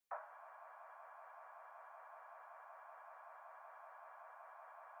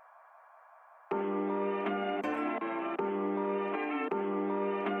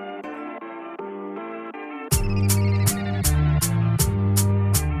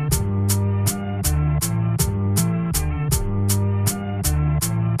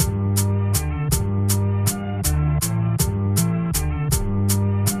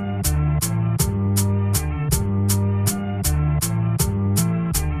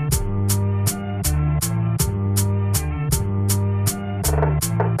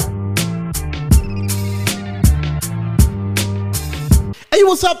Hey,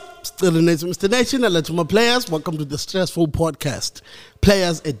 what's up? Still the nation, Mr. Nation, and to my players. Welcome to the Stressful Podcast,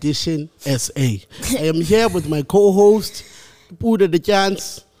 Playas Edition SA. I am here with my co-host, Puda the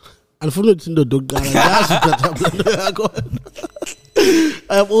Chance. I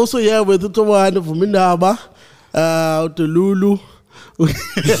am also here with Utowana from Indaba, to Lulu.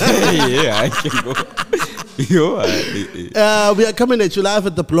 Yeah, I can go. We are coming at you live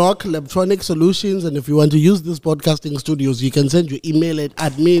at the blog, Electronic Solutions, and if you want to use this podcasting studios, you can send your email at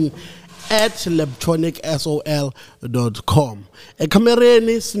admin@electronicsol.com. A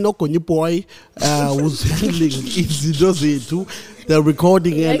Camerani Sinokonyi boy who's handling izinto zethu, the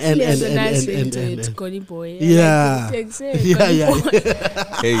recording and Connie boy. yeah. Hey,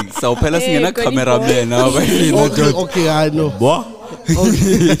 so pela singena cameraman now. Okay, I know. What?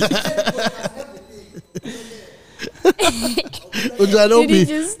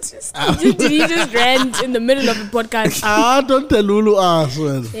 Did he just rant in the middle of the podcast? Don't tell Lulu as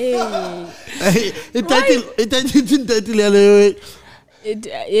well. Hey.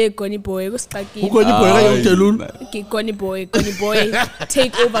 Connie boy, what's Connie boy, Connie boy,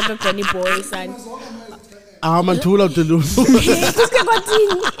 take over the Connie boy, son. I'm tool of the Lulu.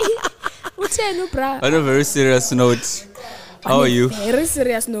 On a very serious note, how are you? Very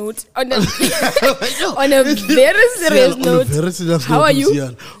serious note. On a very serious note. How are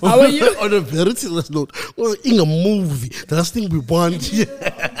you? How are you? On a very serious note. Well, in a movie, the last thing we want here.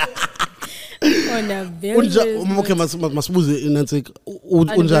 On a very serious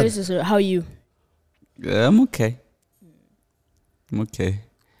note. How are you? Yeah, I'm okay. I'm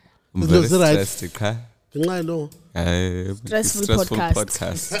very stressed. I know. Stressful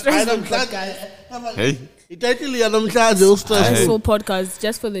podcast. Hey. Stressful podcast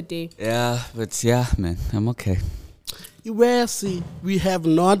just for the day. Yeah, but yeah, man, I'm okay. We have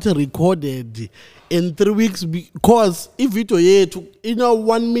not recorded in 3 weeks because if it were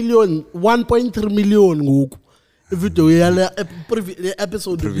 1.3 million. If it were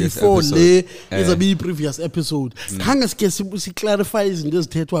episode before is a previous episode. Kangas kesi clarifies in this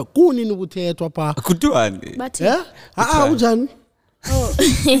tetwa. Kuni nugu tetwa pa. Kutuani. But yeah, ujan. Oh.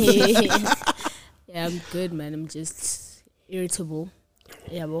 Yeah, I'm good, man. I'm just irritable.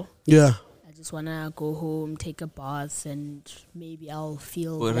 Yeah, bro. Yeah. I just wanna go home, take a bath, and maybe I'll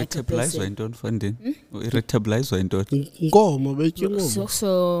feel Or like a person.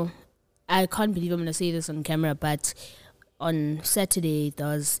 So I can't believe I'm gonna say this on camera, but on Saturday there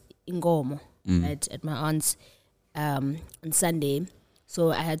was Ingomo at my aunt's on Sunday.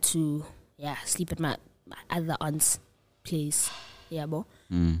 So I had to sleep at my other aunt's place. Yeah, bro.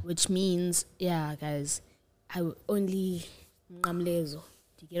 Which means, guys, I only ngamlezo.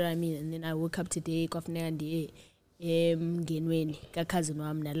 Do you get what I mean? And then I woke up today, cousin I had to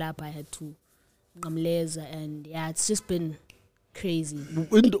ngamleza, and it's just been crazy. I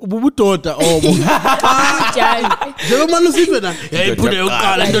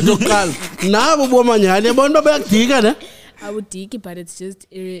would dig it, but it's just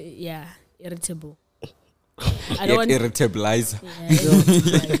irritable. I don't want irritabilize.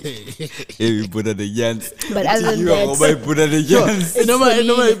 You put the yans. But other than that, put the yans.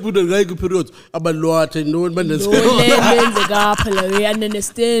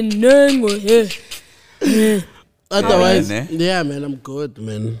 Otherwise, yeah, man, I'm good,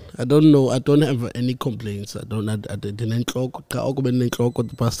 man. I don't know. I don't have any complaints. I didn't talk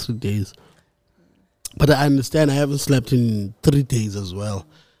the past 3 days. But I understand I haven't slept in 3 days as well.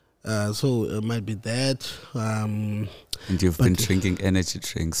 So it might be that. And you've been drinking energy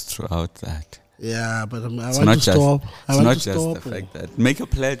drinks throughout that. Yeah, but I want to stop. It's not just the fact that. Make a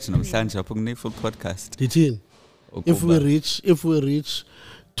pledge, NayFul podcast. If we reach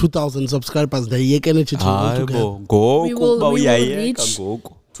 2,000 subscribers, the energy drink we will reach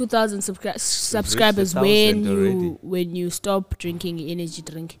 2,000 subscribers when you stop drinking energy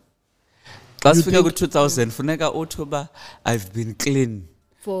drink. Last figure 2,000. For I've been clean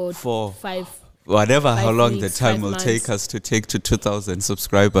for 5. Whatever, how long weeks, the time will take us to take to 2,000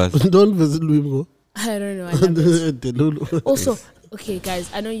 subscribers. Don't visit Louis. I don't know. I love it. Also, okay,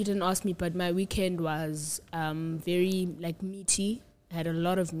 guys, I know you didn't ask me, but my weekend was very meaty. I had a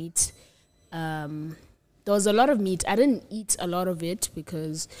lot of meat. There was a lot of meat. I didn't eat a lot of it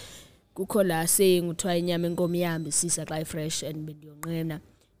because kukola saying fresh and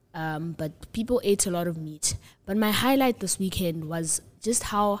but people ate a lot of meat. But my highlight this weekend was just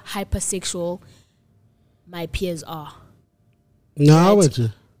how hypersexual my peers are. No,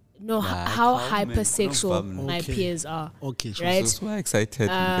 how hypersexual my peers are. Okay, sure. Right? So excited.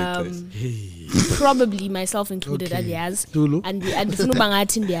 Probably myself included, others. And they are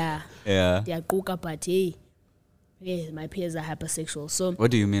but hey, yeah, my peers are hypersexual. So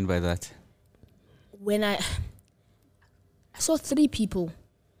What do you mean by that? when I saw 3 people,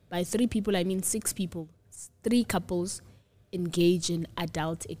 by 3 people I mean 6 people, 3 couples engage in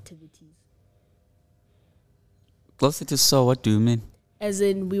adult activities. Closer to so, what do you mean? As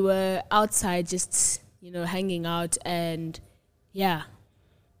in, we were outside just, hanging out, and yeah,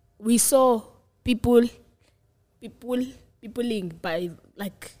 we saw peopling by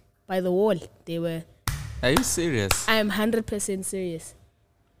the wall. They were. Are you serious? I am 100% serious.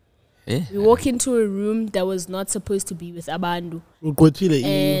 Eh? We walk into a room that was not supposed to be with Abandu.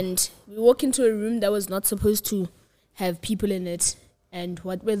 And we walk into a room that was not supposed to have people in it. And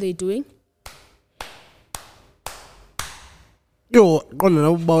what were they doing? Yo, kona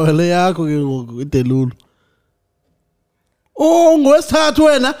nawubawele yakho ke ngoku idelulu. Oh, ngowesithathu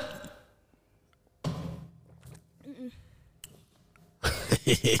wena.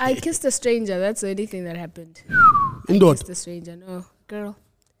 I kissed a stranger. That's the only thing that happened. I Indoda. kissed a stranger. No, girl.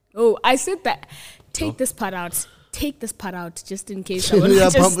 Oh, I said that. Take this part out. Take this part out, just in case. I want to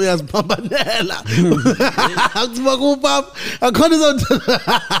just Uyaziphambanela. Akuba kupapa. Akhona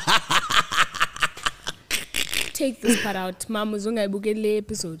take this part out. Mama uzongayibukele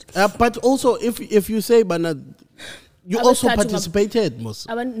episode. But also, if you say, Bana, you also participated, most.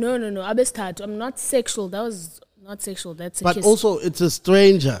 No. Abestat. I'm not sexual. That was not sexual. That's a But kiss. also, it's a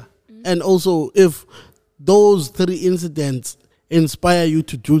stranger. And also, if those 3 incidents inspire you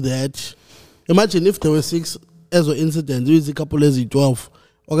to do that, imagine if there were 6 ezo incidents, there's a couple as 12,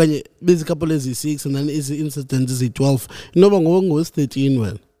 or there's a couple as 6, and then is incident is 12. No one goes 13,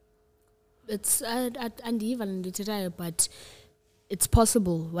 well. It's but it's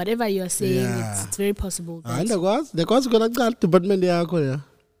possible. Whatever you are saying, it's very possible. And the cause gonna got department yakho.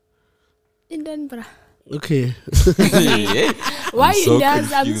 In Denver. Okay. Why so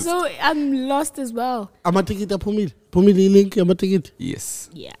does I'm lost as well. Amatikita Pumili link amatikit. Yes.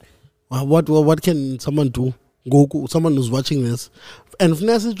 Yeah. What can someone do? Someone who's watching this. And if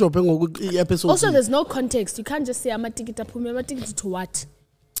Nancy dropping episode. Also, there's no context. You can't just say amatikita to what?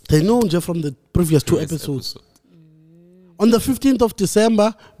 They know just from the previous 2 episodes. On the 15th of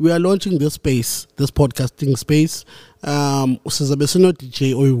December, we are launching this podcasting space. Sizabesino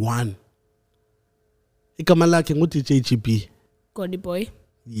DJ Oy1. Ikamalaki ngu DJ GP. Connie boy.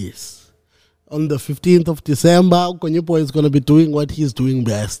 Yes. On the 15th of December, Connie boy is going to be doing what he's doing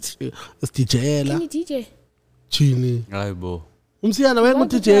best. It's DJ Ella. Can you DJ? Chini. Aibo. Umsiyana wengu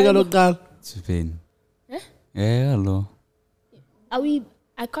DJ kalokal. Sipeni. Eh? Yeah, hello.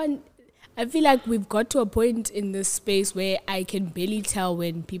 I feel like we've got to a point in this space where I can barely tell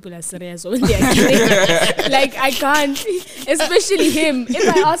when people are serious or when they are kidding. Like, I can't, especially him.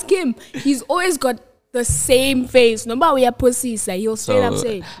 If I ask him, he's always got the same face. No matter we are pussies, he'll straight up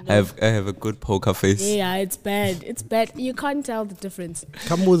say. No. I have a good poker face. Yeah, it's bad. It's bad. You can't tell the difference.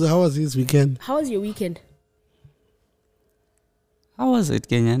 Kamuza, how was his weekend? How was your weekend? How was it,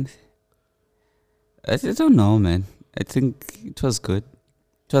 Kenyan? I don't know, man. I think it was good.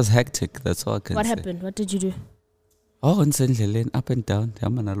 It was hectic, that's all I can say. What happened? What did you do? Oh, up and down.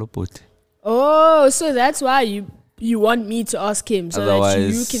 Oh, so that's why you want me to ask him so that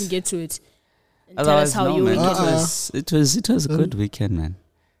you can get to it. And tell us how your weekend was. It was a good weekend,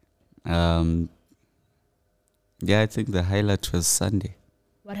 man. Yeah, I think the highlight was Sunday.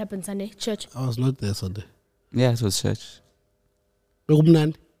 What happened Sunday? Church? I was not there Sunday. Yeah, it was church.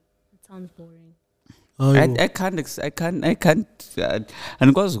 It sounds boring. I can't. And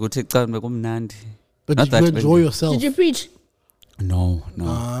because go take time bekumnandi. But did you enjoy yourself? Did you preach? No.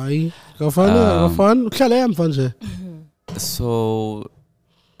 Aye. Kafana. So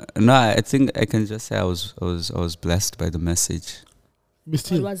no, I think I can just say I was blessed by the message.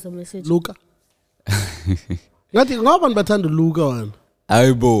 What was the message? Luka. Ngathi ngoba bathanda Luka wena.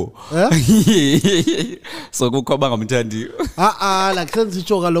 Ayibo. So kukhoma ngamthandi. Like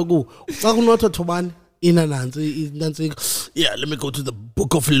senzicho kaloku. Xa kunotho thobani ina nansi yeah, let me go to the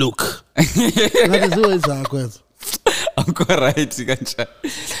book of Luke. Ngathi ziwe zakho ezo. Akho right kanjani.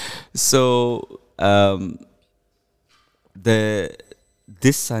 So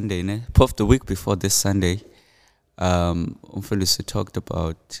this Sunday, the week before this Sunday, Umfundisi talked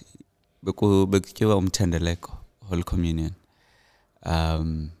about bekukiwa umthendeleko, Holy Communion.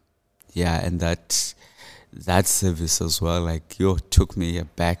 Yeah, and that service as well, like took me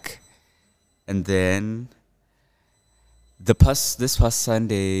back. And then this past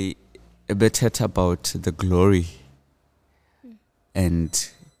Sunday, a bit about the glory,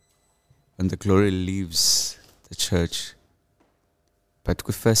 and when the glory leaves the church. But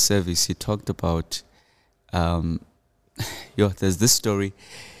with first service, he talked about, there's this story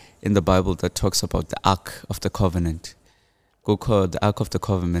in the Bible that talks about the Ark of the Covenant. Go call the Ark of the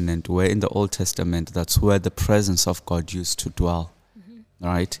Covenant, where in the Old Testament, that's where the presence of God used to dwell.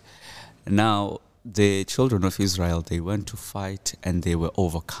 Right? Now, the children of Israel, they went to fight and they were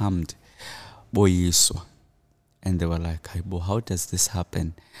overcome. Boyiswa. And they were like, how does this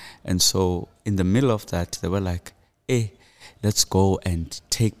happen? And so in the middle of that, they were like, hey, let's go and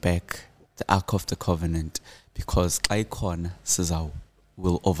take back the Ark of the Covenant, because Icon Sizau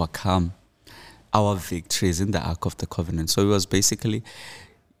will overcome our victories in the Ark of the Covenant. So it was basically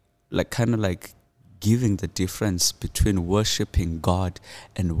kind of giving the difference between worshiping God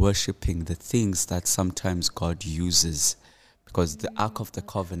and worshiping the things that sometimes God uses. Because the Ark of the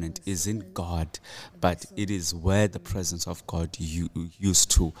Covenant isn't God, but it is where the presence of God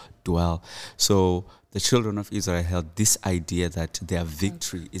used to dwell. So the children of Israel held this idea that their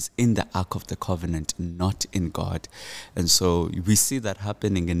victory is in the Ark of the Covenant, not in God. And so we see that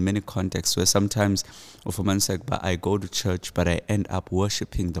happening in many contexts, where sometimes I go to church, but I end up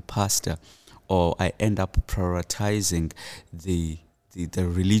worshiping the pastor, or I end up prioritizing the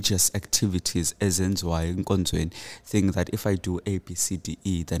religious activities as in think that if I do A, B, C, D,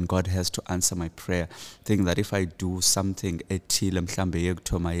 E, then God has to answer my prayer. Think that if I do something then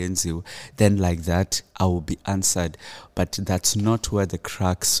like that I will be answered. But that's not where the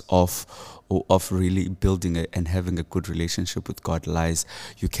crux of really building and having a good relationship with God lies.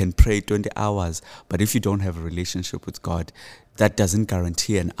 You can pray 20 hours, but if you don't have a relationship with God, that doesn't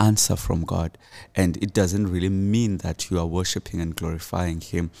guarantee an answer from God. And it doesn't really mean that you are worshiping and glorifying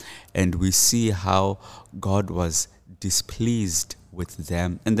Him. And we see how God was displeased with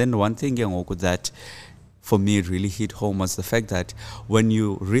them. And then one thing that for me really hit home was the fact that when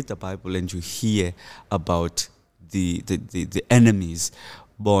you read the Bible and you hear about the enemies,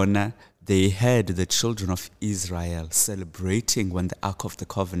 Bona, they had the children of Israel celebrating when the Ark of the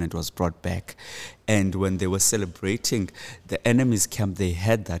Covenant was brought back. And when they were celebrating, the enemies' camp, they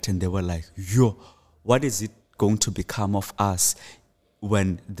had that, and they were like, what is it going to become of us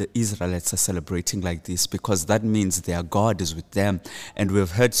when the Israelites are celebrating like this? Because that means their God is with them. And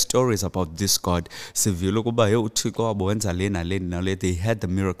we've heard stories about this God. They had the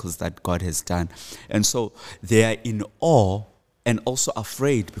miracles that God has done. And so they are in awe and also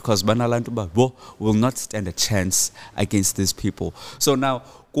afraid, because Banalantuba will not stand a chance against these people. So now,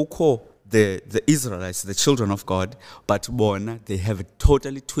 the Israelites, the children of God, but they have a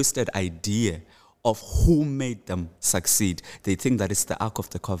totally twisted idea of who made them succeed. They think that it's the Ark of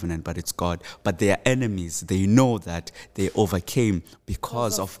the Covenant, but it's God. But they are enemies. They know that they overcame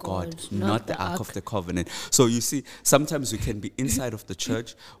because of God, not the Ark of the Covenant. So you see, sometimes we can be inside of the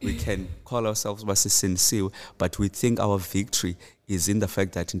church, we can call ourselves sincere, but we think our victory is in the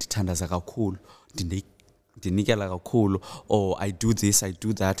fact that or I do this, I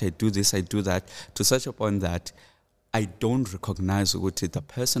do that, I do this, I do that, to such a point that I don't recognize the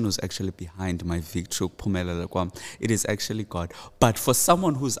person who's actually behind my victory. It is actually God. But for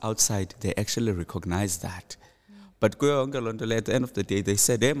someone who's outside, they actually recognize that. But at the end of the day, they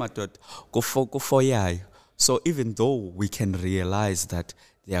said, hey, go for ya. So even though we can realize that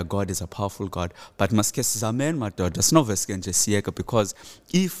their God is a powerful God, but because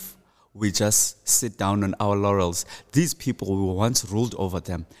if we just sit down on our laurels, these people, we once ruled over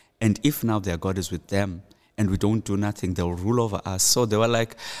them. And if now their God is with them, and we don't do nothing, they'll rule over us. So they were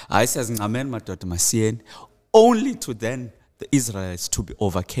like, I says, only to then the Israelites to be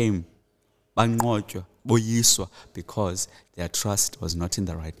overcame, because their trust was not in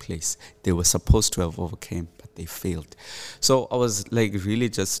the right place. They were supposed to have overcame, but they failed. So I was really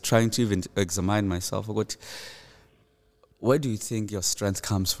just trying to even examine myself. Where do you think your strength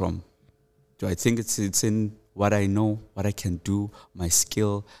comes from? Do I think it's in what I know, what I can do, my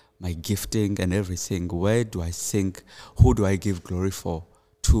skill, my gifting and everything? Where do I think, who do I give glory for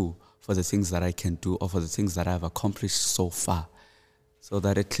the things that I can do, or for the things that I've accomplished so far? So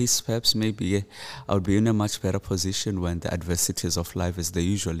that at least perhaps maybe I would be in a much better position when the adversities of life, as they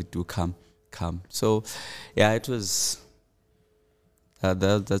usually do, come. So yeah, it was,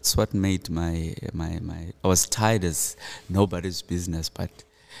 that's what made my I was tired as nobody's business, but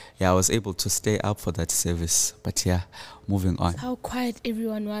yeah, I was able to stay up for that service. But yeah, moving on. How quiet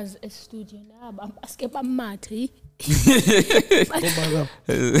everyone was at studio now. I'm asking about Mati. So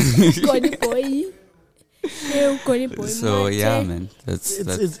yeah, man,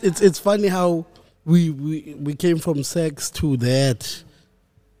 it's funny how we came from sex to that.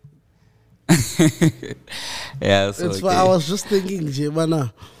 Yeah, so okay. I was just thinking,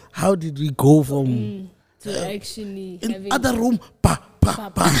 Jemana, how did we go from to actually in having other room,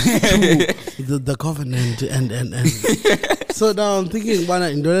 to the covenant and so now I'm thinking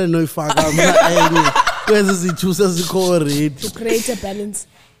bana indole noyifaka mina enye kwezi zithu sezikho already to create a balance.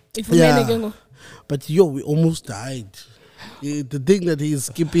 If but we almost died. The thing that he's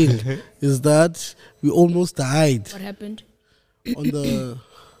skipping is that we almost died. What happened? On the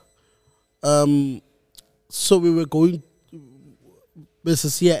so we were going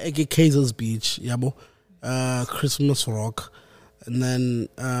basically at Kaiser's Beach, yabo, Christmas Rock, and then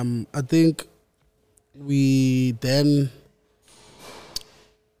I think we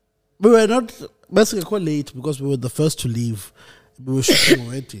were not basically quite late because we were the first to leave. We were shooting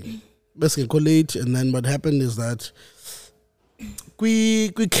already. Basically quite late, and then what happened is that we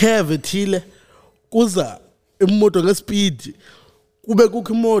curve ethile kuza imoto ngespeed kube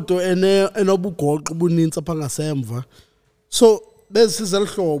kukho imoto enobugoqo bunintsi apha ngasemva, so besiza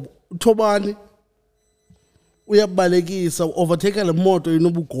lihlobo uthobani uyabalekisa overtake le moto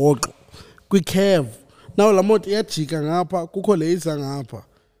inobugoqo kwi-curve. Now la moto iyajika ngapha, kukho leyisa ngapha,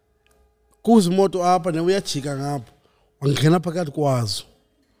 kuza imoto apha nawe uyajika ngapha, wangena phakathi kwazo.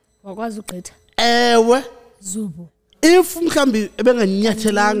 Wakwazi ugqitha? Ewe Zubu. If mhlambi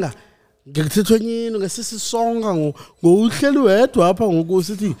ebenganyathelanga ngekuthethonyini ngesisonga ngouhleli wedwa apha ngoku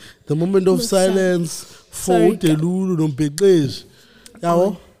sithi the moment of silence for uDelulu nombhexeshi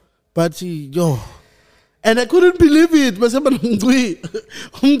yawo, but and I couldn't believe it. Bese bana umcwi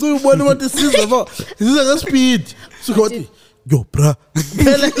ubona what isiza for isiza nga speed sikothi yo bra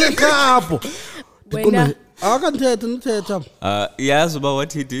phela khapho wena akanthethe nithetha yes about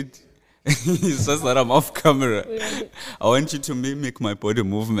what he did. He says that I'm off camera. I want you to mimic my body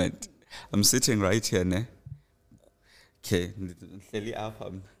movement. I'm sitting right here, ne? Okay, and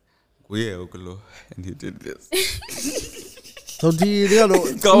he did this. So oh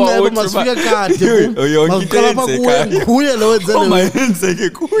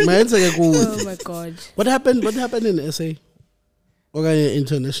my God. What happened in SA? Okay,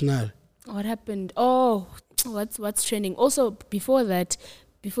 international. What happened? Oh, what's trending? Also, before that,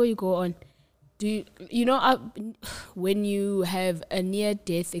 before you go on, do you know when you have a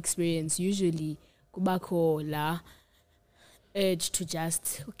near-death experience, usually kubako la urge to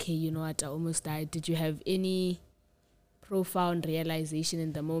just, okay, you know what, I almost died. Did you have any profound realization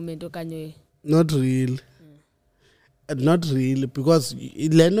in the moment? Not real. Not really, because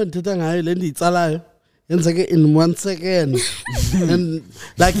in 1 second. And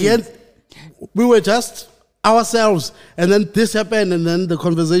like we were just ourselves, and then this happened, and then the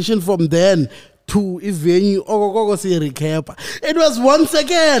conversation from then to venue recap. It was 1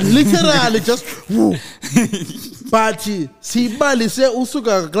 second, literally just woo. Party sibali se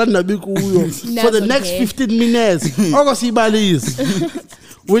usuka granda bikuyo for the next 15 minutes.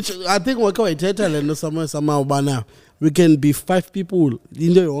 Which I think somehow bana we can be 5 people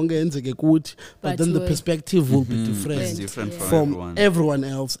in the but then the perspective will be different from everyone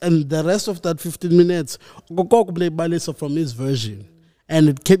else, and the rest of that 15 minutes from his version, and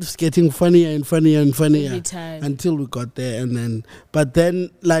it keeps getting funnier and funnier and funnier until we got there. And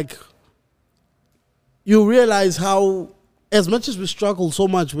then like you realize how, as much as we struggle so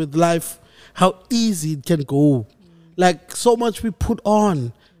much with life, how easy it can go. Like so much we put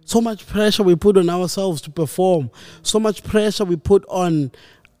on, so much pressure we put on ourselves to perform, so much pressure we put on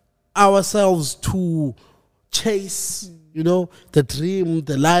ourselves to chase, the dream,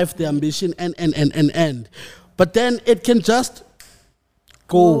 the life, the ambition, and. But then it can just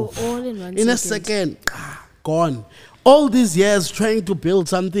go all in a second, gone. All these years trying to build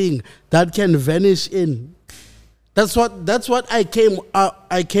something that can vanish in. That's what I came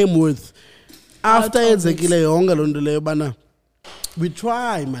with. After Ezekile Yonga Londole Bana. We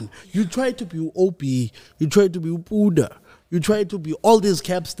try, man. You try to be OP. You try to be Buddha. You try to be all these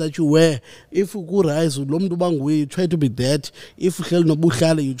caps that you wear. If you go rise, you try to be that. If you no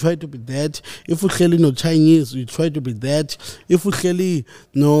Bukhali, you try to be that. If you no Chinese, you try to be that. If you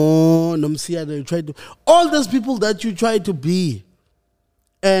no Msiada, you try to. All those people that you try to be.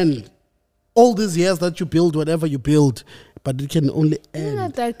 And all these years that you build, whatever you build, but it can only end.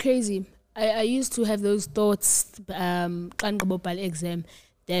 Isn't that crazy? I used to have those thoughts, exam,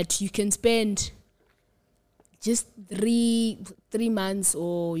 that you can spend just three months,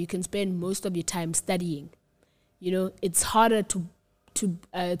 or you can spend most of your time studying. It's harder to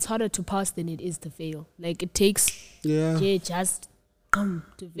pass than it is to fail. Like it takes just to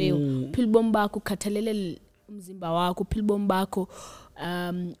fail. Pilbombako khathalele umzimba wako, pilbombako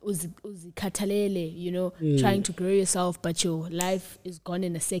uzikhathalele, trying to grow yourself, but your life is gone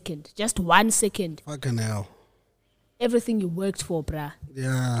in a second. Just 1 second. Fucking hell. Everything you worked for, bruh.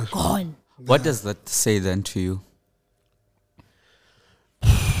 Yeah. Gone. What does that say then to you?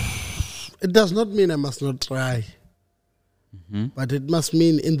 it does not mean I must not try. But it must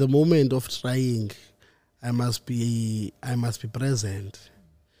mean in the moment of trying, I must be present.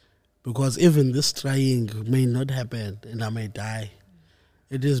 Because even this trying may not happen and I may die.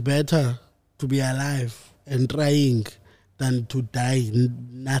 It is better to be alive and trying than to die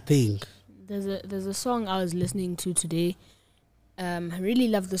nothing. There's a song I was listening to today. I really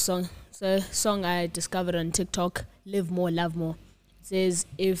love the song. It's a song I discovered on TikTok. Live More, Love More. It says,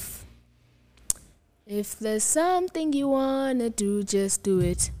 if there's something you wanna do, just do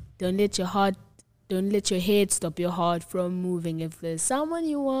it. Don't let your head stop your heart from moving. If there's someone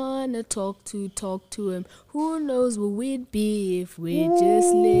you wanna talk to him. Who knows where we'd be if we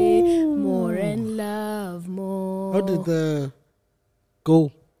just live more and love more. How did the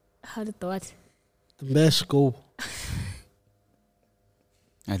go? How did the what? The mesh go?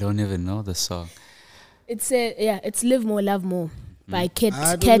 I don't even know the song. It's Live More, Love More by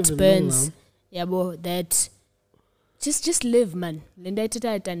Cat Burns. Yeah, bro, that just live, man. In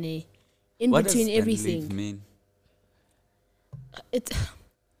What between does everything. Live mean?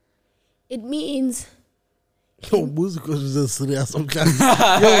 It means No, music is a serious subject. it's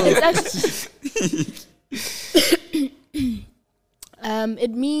actually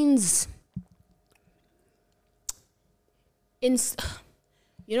it means you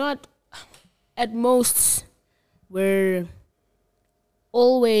know what, at most we're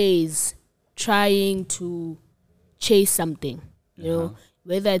always trying to chase something, you know,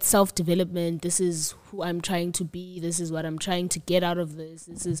 whether it's self-development, this is who I'm trying to be, this is what I'm trying to get out of this,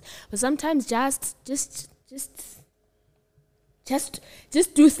 but sometimes just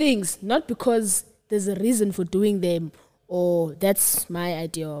do things, not because there's a reason for doing them, or that's my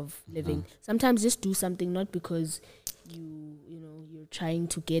idea of living. Sometimes just do something, not because you're trying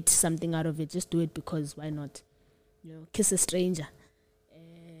to get something out of it. Just do it because why not? Kiss a stranger.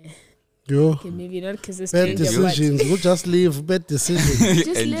 Yo. Okay, maybe not kiss a Bad stranger. decisions. We'll just leave. Bad decisions.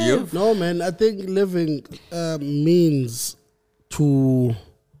 Just And live. No, man. I think living means to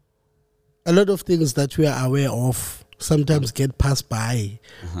a lot of things that we are aware of sometimes get passed by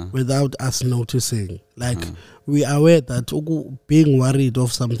without us noticing. Like we are aware that being worried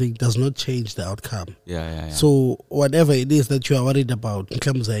of something does not change the outcome. Yeah. So whatever it is that you are worried about, in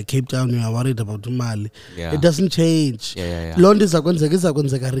terms of Cape Town, you are worried about Mali, Yeah. it doesn't change. Yeah. London is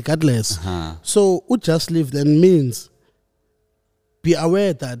regardless. So just live then means be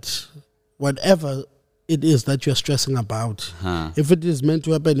aware that whatever it is that you're stressing about, if it is meant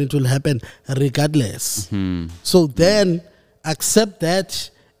to happen, it will happen regardless. So then accept that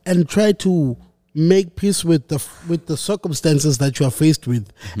and try to make peace with the circumstances that you are faced with,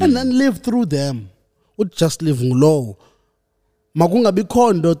 and then live through them. Would just live low. Makungabi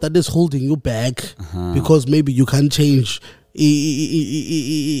kondo that is holding you back because maybe you can't change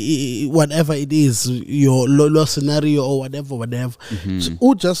whatever it is, your low scenario or whatever.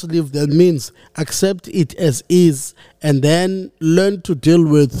 So, just live that means accept it as is, and then learn to deal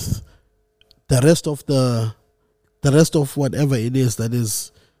with the rest of whatever it is that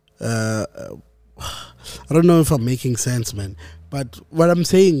is. I don't know if I'm making sense, man. But what I'm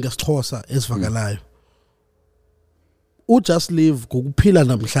saying is Xhosa is vakalayo. Just live ngokuphila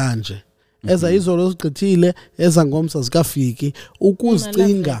namhlanje. Eza izolo sigqithile, eza ngomsa zikafiki,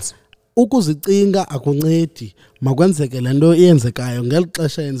 ukuzicinga akuncedi. Makwenzeke lento eyenzekayo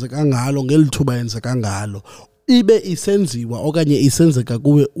ngelixesha yenzeka ngalo, ngelithuba yenzeka ngalo. Ibe isenziwa okanye isenzeka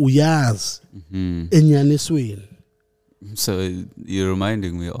kuwe uyazi enyanisweni. So you're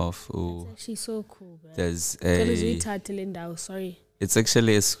reminding me of It's actually so cool, bro. there's sorry. it's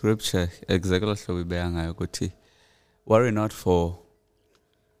actually a scripture exactly worry not for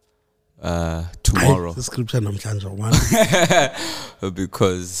tomorrow. The scripture namhlanje one.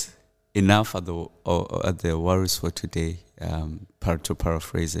 Because enough are the worries for today, to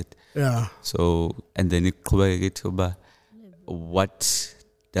paraphrase it. Yeah. So, and then what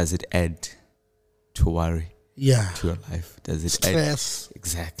does it add to worry? Yeah. To your life? Does it Stress. add?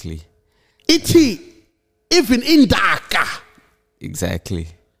 Exactly. Ithi even indaka Exactly.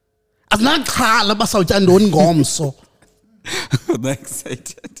 azinakhala basawutyandoni ngomso. I'm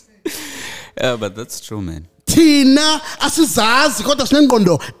excited. Yeah, but that's true, man. Thina asizazi kodwa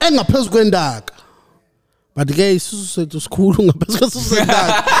sinengqondo engaphezulu kwendaka. But ke isisu sethu sikhulu ngaphezulu kwesisu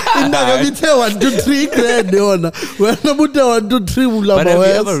sendaka. Indaka bithe 1 2 3 grand yona. Wena buthe 1 2 3 ulaba But have you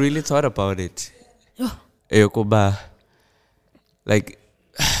wes. ever really thought about it? Yokuba, like,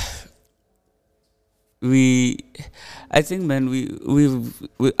 I think, man, we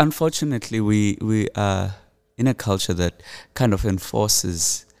unfortunately we are in a culture that kind of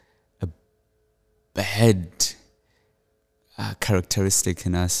enforces a bad characteristic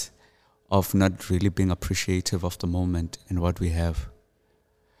in us of not really being appreciative of the moment and what we have.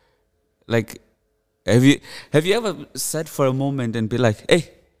 Like, have you ever sat for a moment and be like,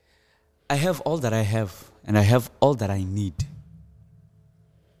 hey, I have all that I have and I have all that I need,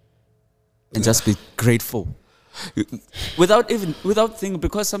 and just be grateful without thinking,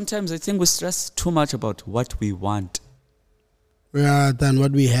 because sometimes I think we stress too much about what we want than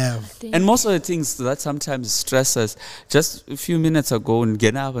what we have. And most of the things that sometimes stress us, just a few minutes ago and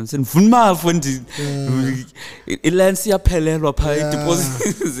get up and say, deposit.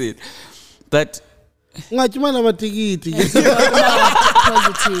 But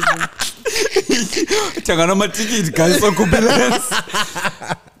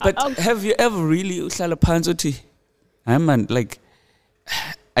but have you ever really like,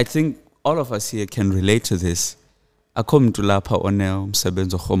 I think all of us here can relate to this. Akom to lapha on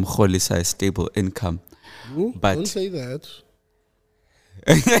umsebenzi omrholisa a stable income. But don't say that.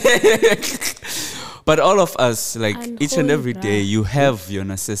 But all of us, like, each and every day, you have your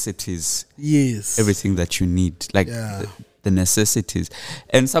necessities. Yes. Everything that you need, like the necessities.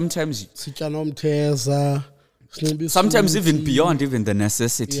 And sometimes even beyond even the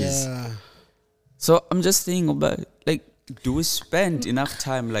necessities. Yeah. So I'm just thinking about, like, do we spend enough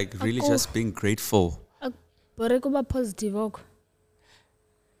time, like, really just being grateful? But positive.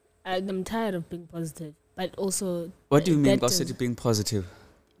 I'm tired of being positive, but also. What do you mean by being positive?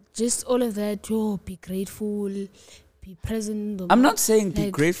 Just all of that. Be grateful, be present. I'm not saying be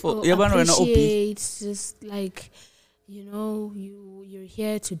grateful. Appreciate. Just like, you're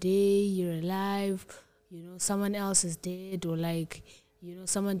here today. You're alive. Someone else is dead, or like,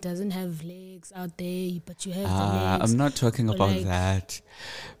 someone doesn't have legs out there, but you have the legs. I'm not talking about that.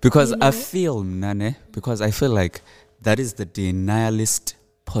 Because I feel like that is the denialist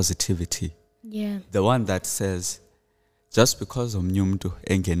positivity. Yeah. The one that says, just because umnyumdu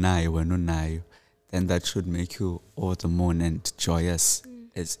engenayo wena unayo, then that should make you over the moon and joyous,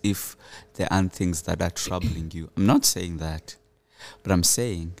 as if there aren't things that are troubling you. I'm not saying that. But I'm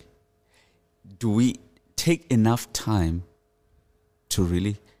saying, do we take enough time to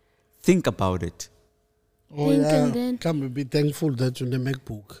really think about it? Come be thankful that you're in the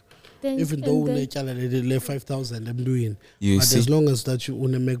MacBook. Even though you left 5,000, I'm doing. But as long as that you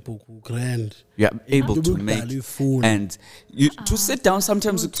own a MacBook, grand. You are able to make and to sit down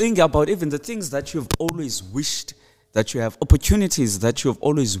sometimes to think about even the things that you've always wished that you have, opportunities that you've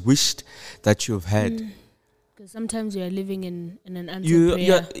always wished that you've had. Because sometimes you are living in an answered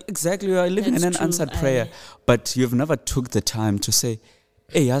prayer. Exactly, you are living in an answered prayer, but you've never took the time to say,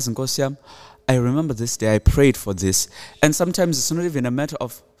 hey, Yazi, I remember this day, I prayed for this. And sometimes it's not even a matter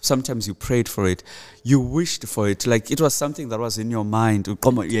of, sometimes you prayed for it, you wished for it, like it was something that was in your mind,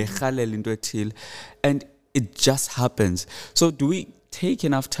 and it just happens. So do we take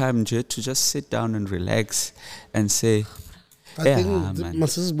enough time to just sit down and relax and say, I think my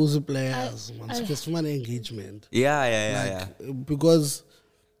sister's Playas, just one engagement. Yeah. Because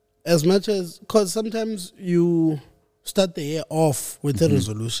as much as, because sometimes you start the year off with the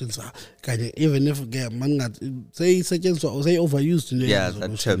resolutions, even if say overused.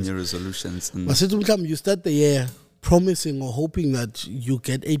 That term, your resolutions. But you start the year promising or hoping that you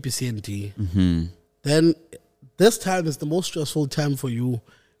get A, B, C, and D. Then this time is the most stressful time for you,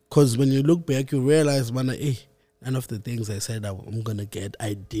 because when you look back, you realize, none of the things I said I'm going to get,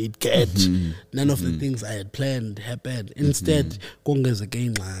 I did get. None of the things I had planned happened. Instead, Konga's a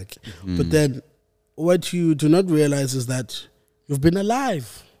game like. But then what you do not realize is that you've been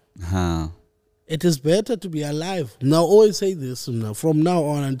alive. It is better to be alive. Now, I always say this, from now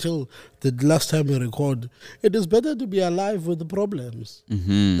on until the last time we record, it is better to be alive with the problems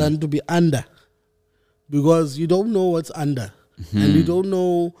than to be under. Because you don't know what's under. And you don't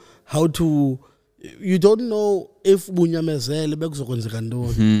know how to... You don't know if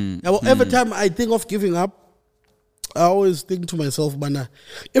every time I think of giving up, I always think to myself,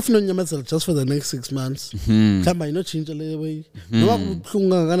 if no just for the next 6 months, can I not change a little way?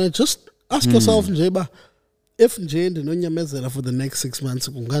 Just ask yourself, if no for the next 6 months,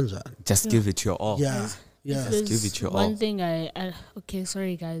 just give it your all. Yeah. Just give it your all. One thing okay,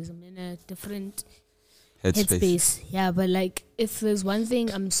 sorry guys, I'm in a different headspace. Yeah, but like, if there's one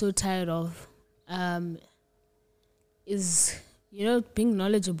thing I'm so tired of, is being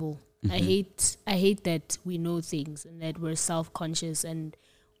knowledgeable. I hate that we know things and that we're self-conscious and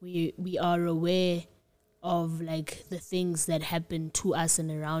we are aware of like the things that happen to us and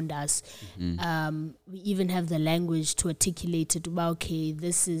around us. We even have the language to articulate it about, okay,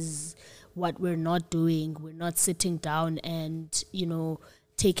 this is what we're not doing. We're not sitting down and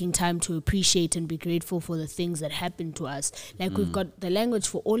taking time to appreciate and be grateful for the things that happen to us. Like we've got the language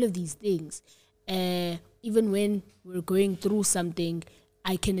for all of these things. Even when we're going through something,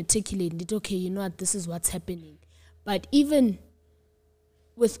 I can articulate it. Okay, you know what? This is what's happening. But even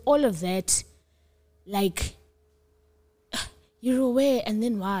with all of that, like, you're aware, and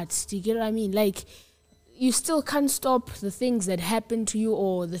then what? Do you get what I mean? Like, you still can't stop the things that happen to you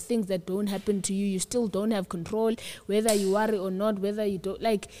or the things that don't happen to you. You still don't have control, whether you worry or not, whether you don't.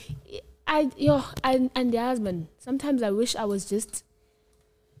 Like, and the husband, sometimes I wish I was just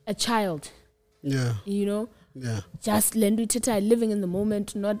a child. Yeah. You know? Yeah. Just living in the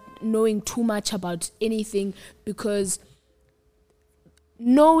moment, not knowing too much about anything, because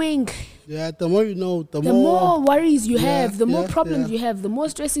knowing... Yeah, the more you know, the more worries you have, the more problems you have, the more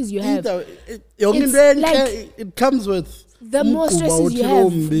stresses you have. It comes with... The more stresses you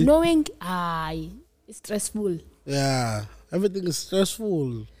have, knowing, it's stressful. Yeah, everything is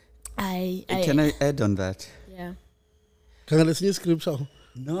stressful. Can I add on that? Yeah. Can I listen to scripture?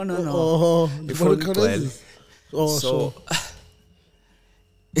 No. Before we dwell. So,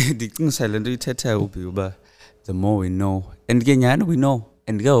 the more we know, and again, we know,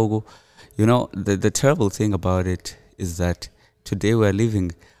 and go. You know, the terrible thing about it is that today we're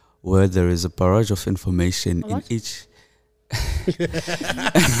living where there is a barrage of information in each.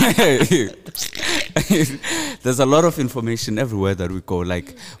 There's a lot of information everywhere that we go.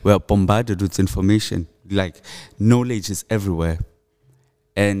 Like, we're bombarded with information. Like, knowledge is everywhere.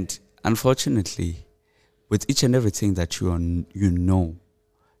 And unfortunately, with each and everything that you know,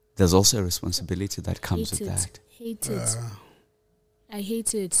 there's also a responsibility that comes with that. I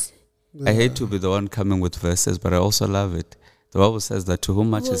hate it. I hate to be the one coming with verses, but I also love it. The Bible says that to whom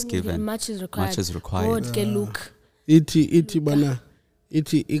much is given, much is required. God can look.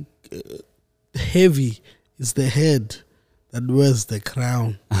 Heavy is the head that wears the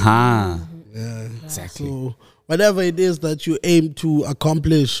crown. Yeah, exactly. So whatever it is that you aim to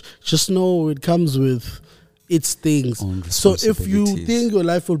accomplish, just know it comes with its things. So if you think your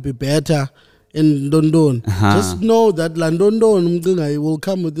life will be better in London, just know that London will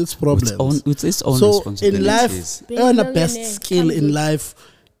come with its problems. With its own so responsibilities. In life, the best skill in life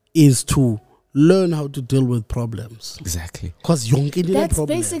is to learn how to deal with problems. Exactly. Because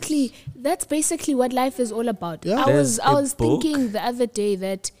that's basically what life is all about. Yeah. I was thinking the other day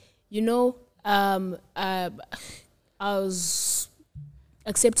that, you know, I was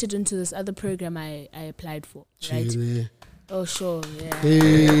accepted into this other program I applied for, right? Chile. Oh, sure, yeah.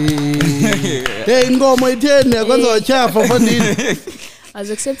 I was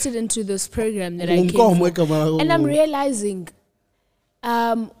accepted into this program that I came for. And I'm realizing,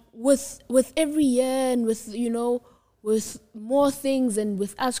 with every year and with, you know, with more things and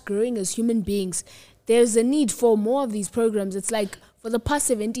with us growing as human beings, there's a need for more of these programs. It's like for the past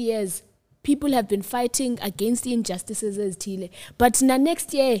 70 years, people have been fighting against the injustices as Tile. But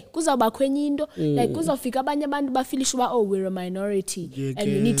next year, like kuzofika abanye abantu bafeel oh, we're a minority and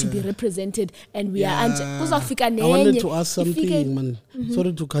we need to be represented and we are kuzofika nenye. I wanted to ask something, man.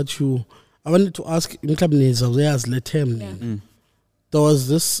 Sorry to cut you. I wanted to ask there was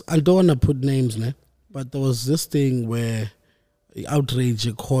this, I don't want to put names, but there was this thing where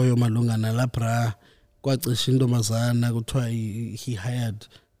outrage koyo malunga nalapra kwacishindo mazana kuthiwa he hired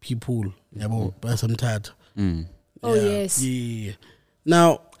people by some tat. Oh yes. Yeah.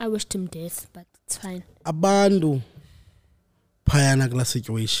 Now I wished him death, but it's fine. Abantu phayana kula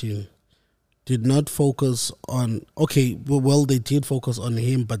situation did not focus on they did focus on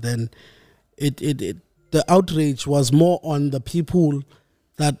him, but then the outrage was more on the people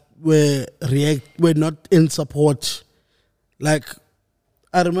that were not in support. Like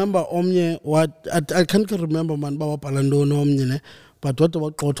I remember I can't remember man baba palandono omnye but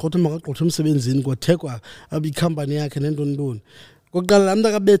what umsebenzini kwathekwa abicompany yakhe nentoni kokuqala amntu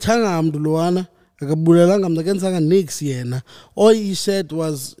akabethanga mntu lowana akabulelanga mntu akenzanga nix yena. All he said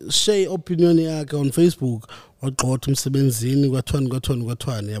was share opinion yakhe on Facebook wagxotha umsebenzini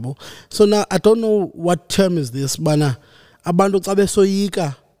kwathwani yabo. So now I don't know what term is this bana abantu xa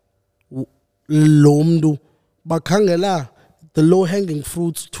besoyika lo mntu bakhangela the low hanging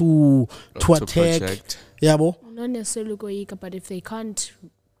fruits to attack project. Yabo. Not necessarily goyika, but if they can't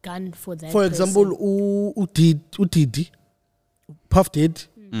gun for that. For example, Udidi, Puff did,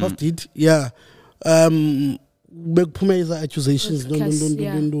 yeah. Bekuphume accusations,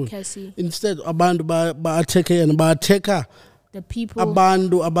 Cassie. Instead abantu ba-attacker the people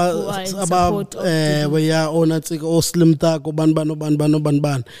abantu onatsika Slim Thug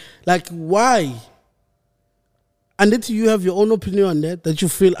ban. Like why? And if you have your own opinion on that you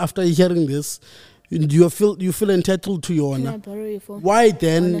feel after hearing this, you feel entitled to your Can I honor. borrow your phone? Why I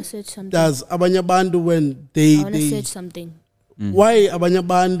then wanna search something. does abanye abantu when I they want to search something. why abanye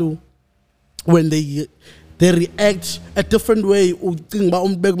abantu when they react a different way ucinga uba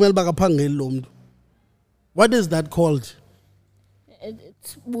umuntu bekumele bakaphangeli lo muntu? What is that called?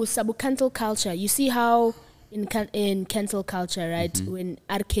 It's cancel culture. You see how in cancel culture, right? When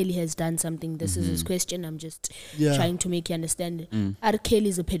R. Kelly has done something, this is his question. I'm just trying to make you understand. R. Kelly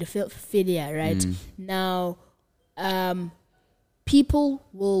is a pedophilia, right? Now, people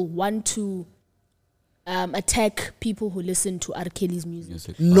will want to attack people who listen to R. Kelly's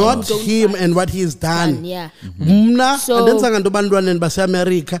music. Not him and what he's done. Yeah. Mna So- andenza nganto bantwaneni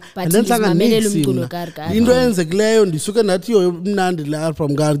base-America But andenza ngizimamele nganiksi umculo mna. ka-R. Into eyenzekileyo ndisuke ndathi yo mnandi le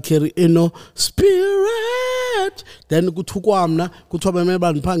album ka-R. Kelly spirit then kuthukwa mna kuthiwa bemele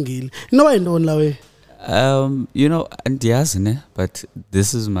bandiphangile inoba yintoni lawe? Andiyazi ne, but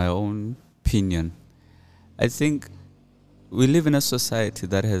this is my own opinion. I think we live in a society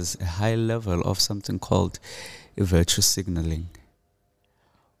that has a high level of something called virtue signaling.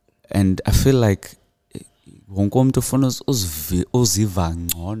 And I feel like wonke umuntu ufuna uziva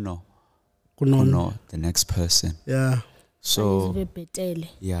ngcono kuno the next person. Yeah. So Bhetele,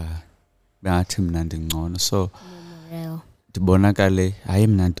 yeah, ngathi mna ndingcono. So morale. ndibonakale hayi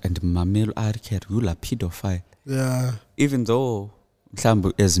mna andimamela R. Kelly yula pedophile. Yeah. Even though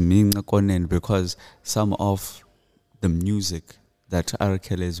mhlawumbe eziminca koneni, because some of the music that R.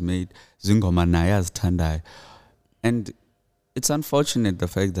 Kelly has made zingoma naye azithandayo. And it's unfortunate the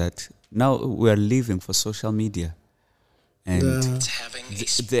fact that now we are living for social media, and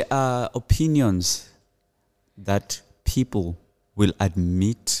there are opinions that people will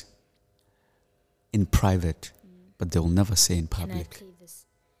admit in private, but they will never say in Can I public. play this?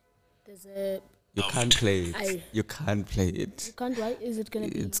 There's a... You can't play it. You can't play it. You can't, why? Is it going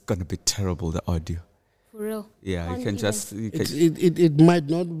to be... It's gonna be terrible, the audio. For real? Yeah, you Can't can even- just It might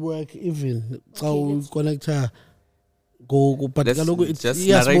not work even. So let's- connect her. Go but let's kaloku it's just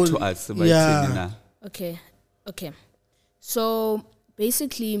yes, narrate but- to us about yeah. Okay. So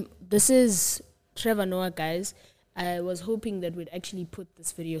basically, this is Trevor Noah, guys. I was hoping that we'd actually put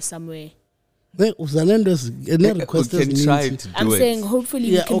this video somewhere. We can try to do I'm it. saying hopefully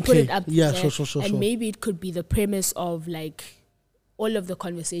Yeah, we can put okay. it up Yeah, there, sure. and maybe it could be the premise of like all of the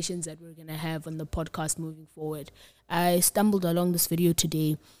conversations that we're gonna have on the podcast moving forward. I stumbled along this video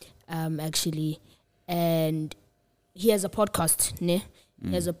today, actually, and he has a podcast, ne?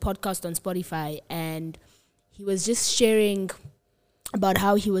 He has a podcast on Spotify, and he was just sharing about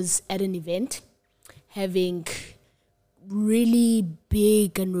how he was at an event having really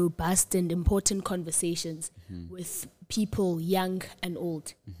big and robust and important conversations with people young and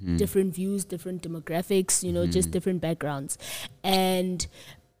old, different views, different demographics, just different backgrounds. And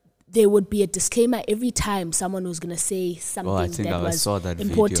there would be a disclaimer every time someone was going to say something that was saw that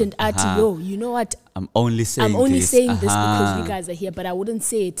important. video. Yo, you know what? I'm only saying this because you guys are here, but I wouldn't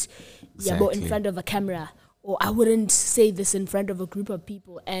say it in front of a camera, or I wouldn't say this in front of a group of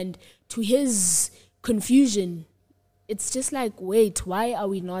people. And to his confusion, it's just like, wait, why are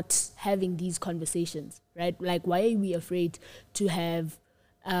we not having these conversations, right? Like, why are we afraid to have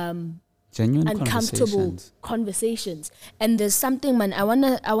genuine uncomfortable conversations? And there's something, man, I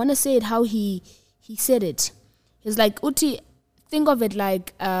wanna say it how he said it. He's like, Uti, think of it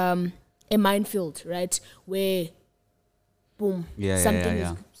like a minefield, right? Where, boom, something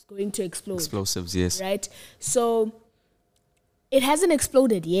is going to explode. Explosives, yes. Right? So it hasn't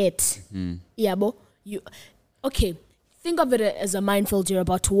exploded yet. Yeah, but okay. Think of it as a minefield. You're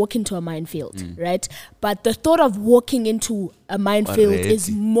about to walk into a minefield, right? But the thought of walking into a minefield is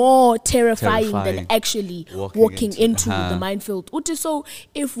more terrifying than actually walking into the minefield. So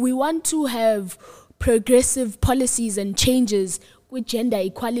if we want to have progressive policies and changes with gender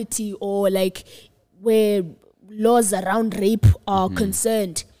equality, or like where laws around rape are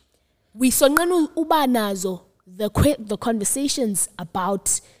concerned, we ubanazo the conversations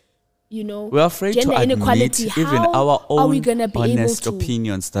about, we're afraid gender to inequality. admit even How our are we own gonna be honest able to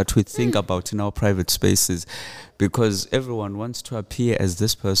opinions that we think about in our private spaces, because everyone wants to appear as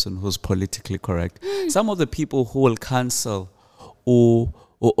this person who's politically correct. Some of the people who will cancel Obuhle,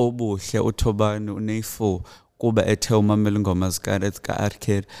 Utobani, NayFul, kuba ethe umamela ingoma zika-R.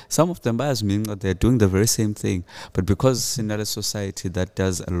 Kelly, some of them bayaziminca, they're doing the very same thing, but because in a society that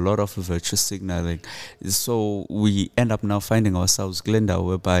does a lot of virtue signaling, so we end up now finding ourselves Glenda,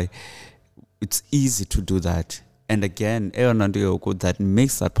 whereby it's easy to do that. And again, that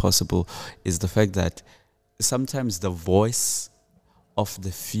makes that possible is the fact that sometimes the voice of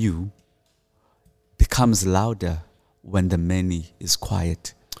the few becomes louder when the many is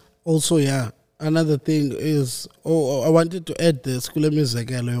quiet. Also, yeah, another thing is, I wanted to add this.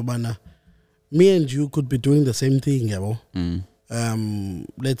 Me and you could be doing the same thing, yabo.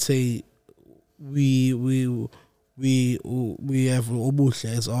 Let's say we have Obuhle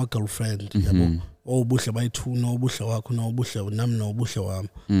as our girlfriend, yabo. Obuhle by two, no Obuhle wako, no Obuhle nam, no Obuhle wam.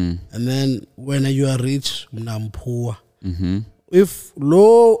 And then when you are rich, I'm poor. If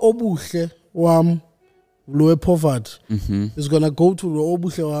low Obuhle wam, low poverty, is gonna go to the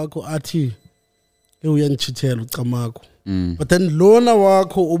Obuhle wako ati. But then Lona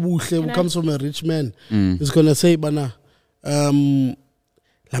wako Obuhle, who comes from a rich man, is gonna say, Bana, Lamdano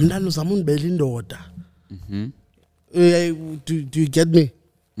Samun Belindoda. Do you get me?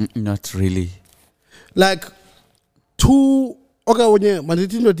 Not really. Like two, okay, when you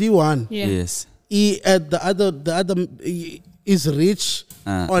Manitino D1, yes. The other is rich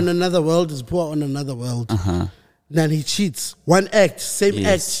on another world, is poor on another world. Then he cheats. One act, same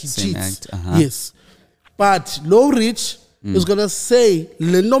act, he cheats. Yes. But low rich is gonna say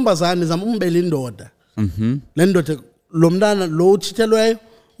le ntombazane zamumbele indoda. Le ndoda lo mntana lo uchithelweyo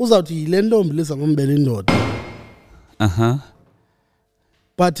uzawuthi le ntombi lezamumbele indoda.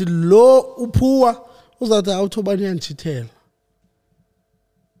 But lo uphuwa uzawuthi awuthobani yanchithela.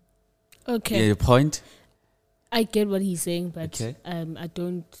 Okay. Yeah, your point? I get what he's saying, but okay. I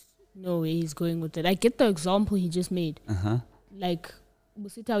don't know where he's going with it. I get the example he just made. Like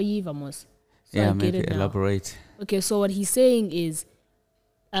Musita Yivamos. So yeah, I get maybe it now. Elaborate. Okay, so what he's saying is,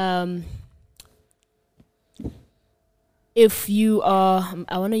 if you are,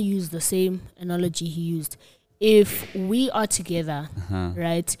 I want to use the same analogy he used. If we are together,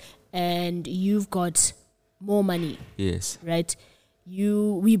 right, and you've got more money, yes, right,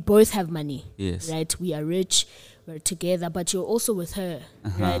 we both have money, yes, right, we are rich, we're together, but you're also with her,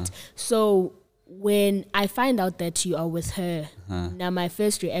 right? So when I find out that you are with her, now my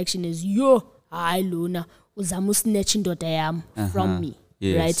first reaction is, hayi lona uzama snatch indoda yam from me,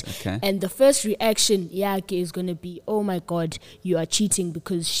 yes, right? Okay. And the first reaction yakhe is going to be, oh my God, you are cheating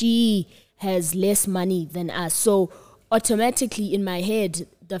because she has less money than us. So automatically in my head,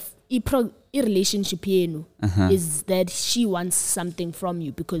 the relationship yenu is that she wants something from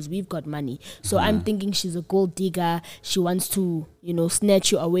you because we've got money. So I'm thinking she's a gold digger. She wants to,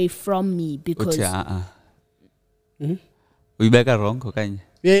 snatch you away from me because... We back wrong, okay?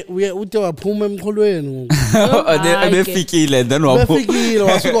 Yeah, we waphuma emxholweni. Befikile then befikile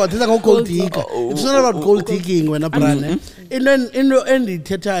wasuka wathetha ngo-gold digger. It's not about gold digging wena brane. Into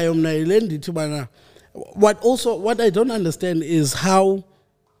endiyithethayo mna yile ndithi bana what I don't understand is how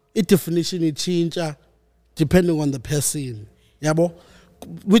i-definition itshintsha depending on the person. Yabo?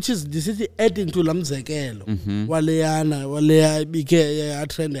 Which is disithi adding to lamzekelo waleya ibike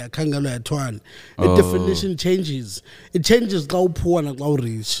yatrend yakhangelwa yathwana. The definition changes. It changes xa uphuwa na xa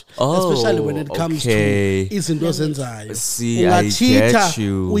urich, especially when it comes to izinto ozenzayo. Ungachitha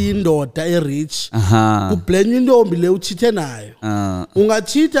uyindoda erich kublenywa intombi le uchithe nayo.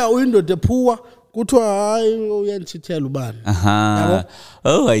 Ungachitha uyindoda ephuwa kuthiwa hayi uyanchithela ubani.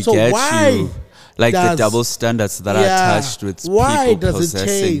 Oh, I so get why you. Like the double standards that are attached with why people does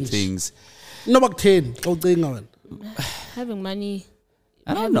possessing it change? things. Having money.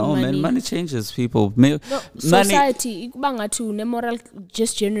 I don't know, man. Money changes people. Society, moral,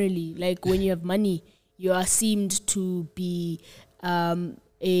 just generally, like when you have money, you are seemed to be a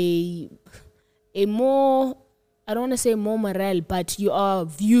more, I don't want to say more moral, but you are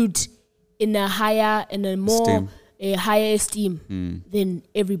viewed in a higher, in a more, a higher esteem than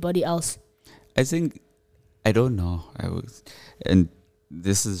everybody else. I think, I don't know, and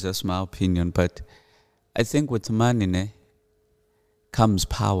this is just my opinion, but I think with money comes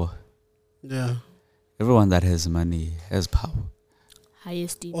power. Yeah. Everyone that has money has power. High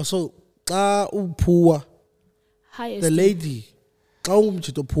esteem. Also, poor. High esteem. The lady,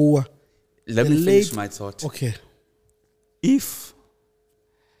 poor. Let me finish my thought. Okay. If,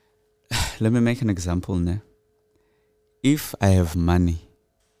 let me make an example, ne? If I have money,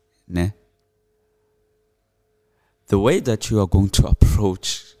 ne? The way that you are going to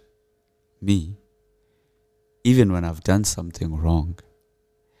approach me, even when I've done something wrong,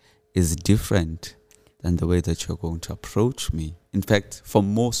 is different than the way that you're going to approach me. In fact, for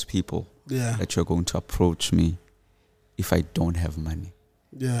most people, that you're going to approach me if I don't have money.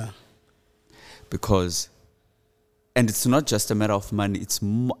 Yeah. Because, and it's not just a matter of money,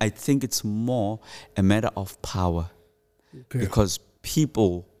 I think it's more a matter of power. Okay. Because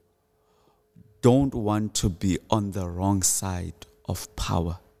people don't want to be on the wrong side of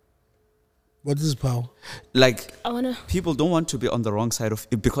power. What is power? Like, people don't want to be on the wrong side of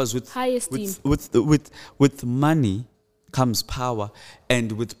it because with high esteem, with money, comes power,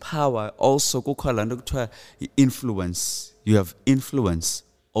 and with power also influence. You have influence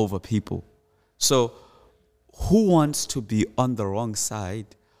over people. So who wants to be on the wrong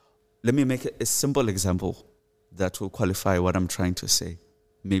side? Let me make a simple example that will qualify what I'm trying to say,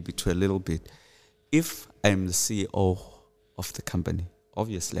 maybe to a little bit. If I'm the CEO of the company,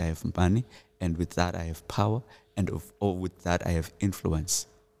 obviously I have money, and with that I have power, and with that I have influence,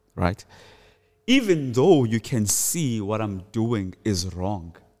 right? Even though you can see what I'm doing is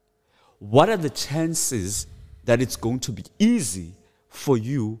wrong, what are the chances that it's going to be easy for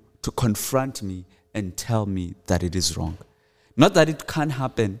you to confront me and tell me that it is wrong? Not that it can't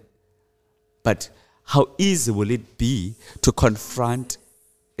happen, but how easy will it be to confront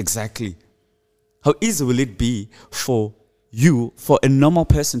exactly? How easy will it be for a normal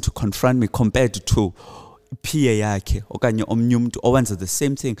person to confront me compared to PA yakhe okanye omnye umuntu owenza the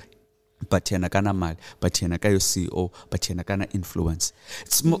same thing, but yena kana mali, but yena kayo CEO, but yena kana influence?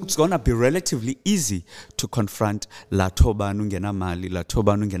 It's gonna be relatively easy to confront la thobani ungena mali, la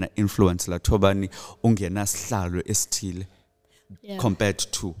thobani ungena influence, la thobani ungena sihlalo esithile, compared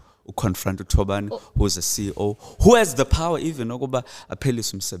to confront uthobani who's a CEO, who has the power even ukuba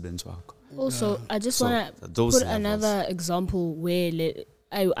aphelise umsebenzi wakho. Also, I just want to put another example where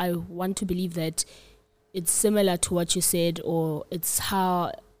I want to believe that it's similar to what you said, or it's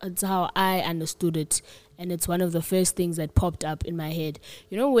how I understood it, and it's one of the first things that popped up in my head.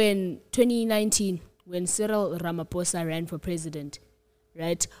 You know, when 2019, when Cyril Ramaphosa ran for president,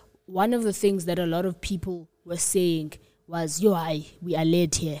 right? One of the things that a lot of people were saying was, we are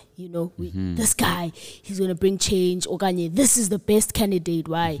led here, you know, this guy, he's going to bring change, Okanye, this is the best candidate,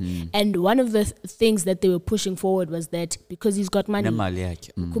 why? And one of the things that they were pushing forward was that because he's got money,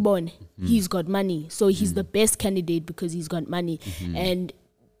 he's got money, so he's the best candidate because he's got money, and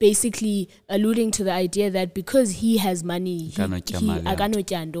basically alluding to the idea that because he has money, he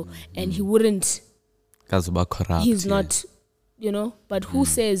and he wouldn't, he's not, you know, but who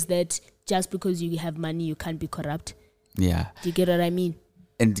says that just because you have money, you can't be corrupt? Yeah. Do you get what I mean?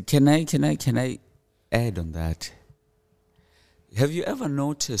 And can I add on that? Have you ever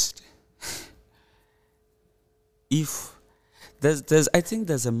noticed if I think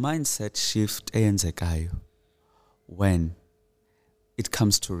there's a mindset shift when it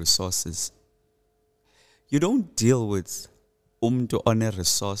comes to resources. You don't deal with on a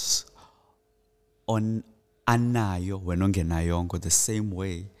resource on anayo when ongenayongo the same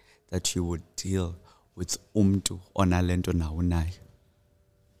way that you would deal with umntu onalento na unayo.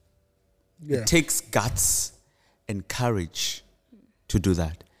 It takes guts and courage to do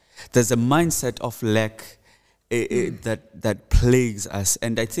that. There's a mindset of lack that plagues us,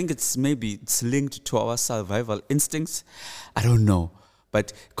 and I think it's linked to our survival instincts. I don't know,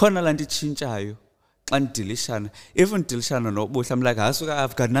 but khona la ndichintshayo xa ndidilishana, even dilishana nobuhle, I'm like,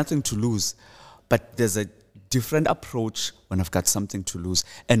 I've got nothing to lose, but there's a different approach when I've got something to lose.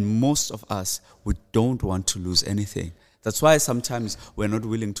 And most of us, we don't want to lose anything. That's why sometimes we're not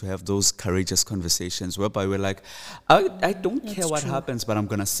willing to have those courageous conversations whereby we're like, I don't care what happens, but I'm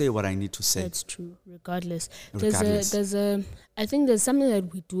going to say what I need to say. That's true, regardless. I think there's something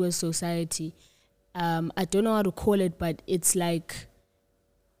that we do as society. I don't know how to call it, but it's like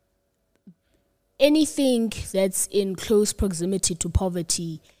anything that's in close proximity to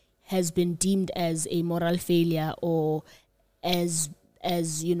poverty has been deemed as a moral failure, or as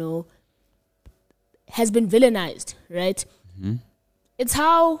you know, has been villainized, right? It's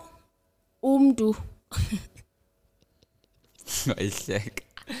how umdu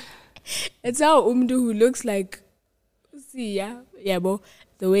it's how umdu who looks like, the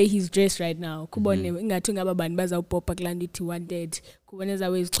way he's dressed right now. Kubone ingathi ngabantu bazawupopa kula ndithi wanted, kubone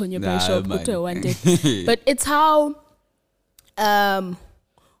zawe izichonye by shop kuthiwe wanted. But it's how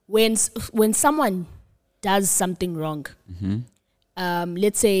when someone does something wrong,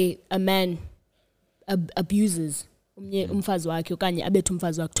 let's say a man abuses umfazi wakhe okanye abethu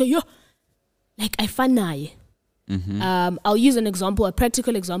umfazi wakhe, yo, like ayifanaye. I'll use an example, a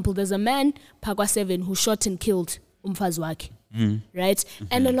practical example. There's a man Pakwa 7 who shot and killed umfazi wakhe, right?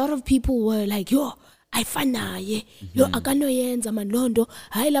 And a lot of people were like, yo, ayifanaye, yo akanoyenza man londo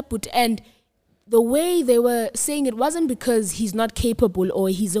hayila but, and the way they were saying it wasn't because he's not capable or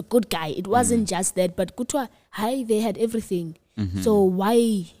he's a good guy. It wasn't just that, but kutwa, hi, they had everything. So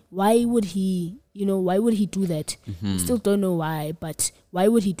why would he, why would he do that? I still don't know why, but why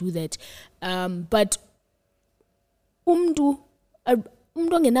would he do that? But umntu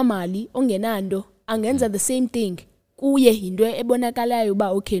ongena mali, ongenando, angenza the same thing. Kuye into ebonakalayo ba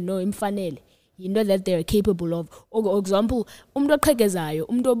okay no imfanele. You know that they're capable of. For example, umntu oqhekezayo,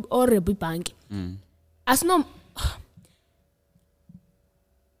 umntu orebha ibhanki.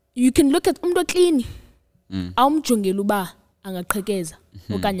 you can look at umuntu clean. Awumjongela uba angaqhekeza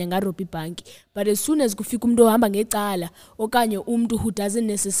okanye ngarobha ibhanki, but as soon as kufika umuntu ohamba ngecala okanye umuntu who doesn't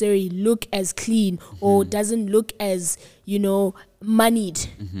necessarily look as clean or doesn't look as, you know, moneyed,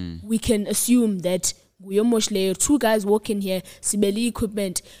 we can assume that guyomoshleyo. Two guys walk in here, sibeli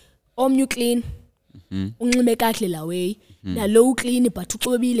equipment, omnye clean, unxibe kahle la way, nalo clean but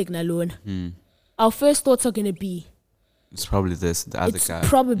uxobile kunalona. Our first thoughts are going to be, it's probably the other guy. It's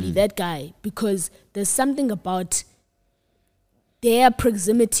probably that guy, because there's something about their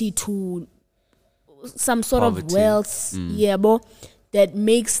proximity to some sort Poverty. of wealth, that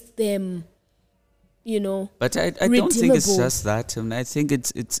makes them, you know. But I don't think it's just that. I mean, I think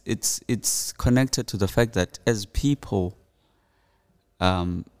it's connected to the fact that as people,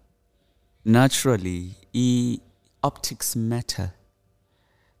 naturally, optics matter.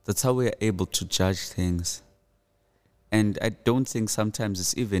 That's how we are able to judge things. And I don't think sometimes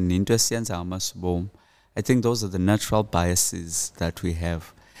it's even interesting. I think those are the natural biases that we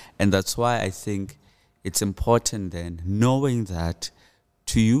have. And that's why I think it's important then, knowing that,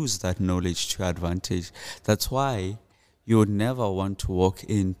 to use that knowledge to advantage. That's why you would never want to walk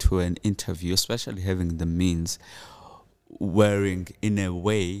into an interview, especially having the means, wearing in a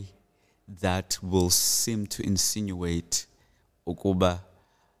way that will seem to insinuate ukuba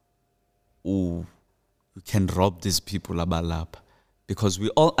you can rob these people abalap, because we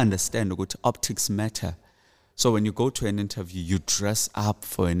all understand that optics matter. So when you go to an interview, you dress up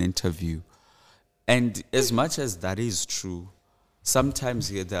for an interview. And as much as that is true, sometimes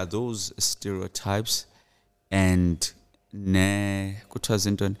there are those stereotypes and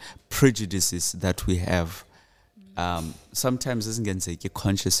prejudices that we have. Sometimes isingenzeki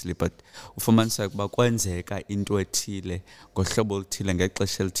consciously, but ufumanisa ukuba kwenzeka into ethile ngohlobo oluthile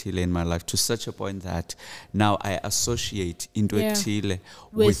ngexesha elithile in my life, to such a point that now I associate into ethile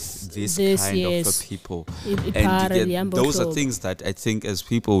with this kind of people. And those are things that I think as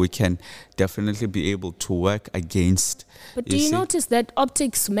people we can definitely be able to work against. But do you notice that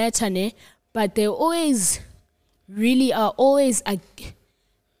optics matter, ne? But they always really are always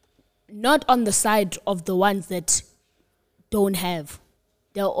not on the side of the ones that don't have.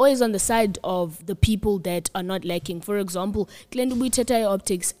 They're always on the side of the people that are not lacking. For example, Glendubu Tetai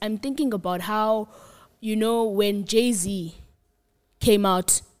Optics, I'm thinking about how, you know, when Jay-Z came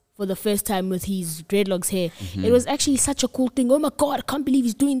out for the first time with his dreadlocks hair, it was actually such a cool thing. Oh my God, I can't believe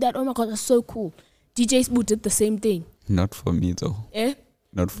he's doing that. Oh my God, that's so cool. DJ Smooth did the same thing. Not for me though. Eh?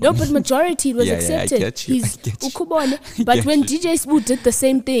 Not for no, me. but majority it was accepted. I get you. He's ukubone. But when DJ Smooth did the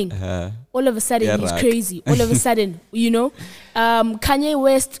same thing, all of a sudden he's crazy. All of a sudden, you know, Kanye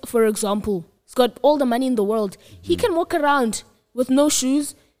West, for example, he's got all the money in the world. He can walk around with no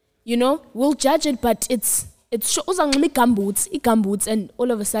shoes. You know, we'll judge it, but it's shows on gumboots, and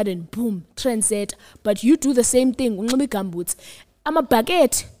all of a sudden, boom, trendset. But you do the same thing, gumboots. I'm a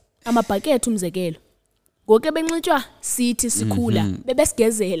baguette umzekelo. Sithi sikhula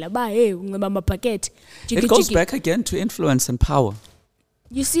bebesigezela ba hey unxiba amabhakethi. It goes back again to influence and power.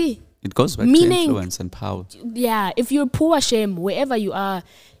 You see, it goes back to influence and power. Yeah, if you're poor, shame wherever you are.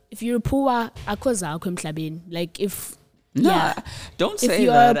 If you're poor, akhoza akho emhlabeni. Like if don't say that. If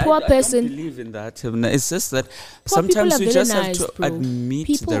you are a poor person, I don't believe in that. It's just that sometimes we just have to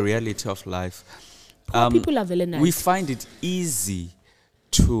admit the reality of life. Poor people are very nice. We find it easy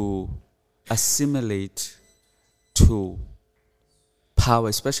to assimilate to power,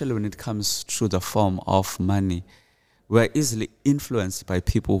 especially when it comes through the form of money. We're easily influenced by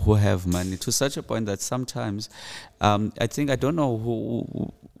people who have money to such a point that sometimes, I don't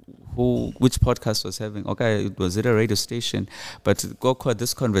know which podcast was having, okay, it was at a radio station, but go call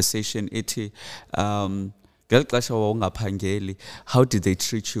this conversation, how did they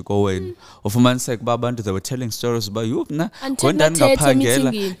treat you going? Of months like Babandu, they were telling stories about you.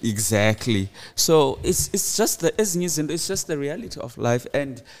 Exactly. So it's just the reality of life,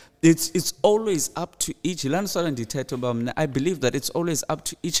 and it's always up to each. I believe that it's always up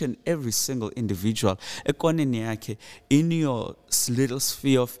to each and every single individual in your little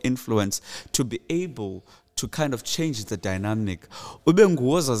sphere of influence to be able to kind of change the dynamic. I'm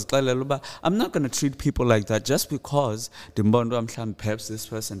not going to treat people like that just because perhaps this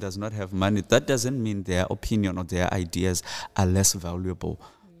person does not have money. That doesn't mean their opinion or their ideas are less valuable.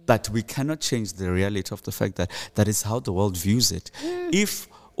 But we cannot change the reality of the fact that that is how the world views it. If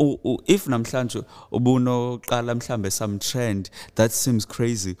namhlanje ubunoqala mhlambe some trend that seems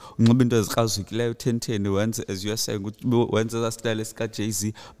crazy, unxiba into ezikhazukileyo 10 as you are saying, wenza that style esika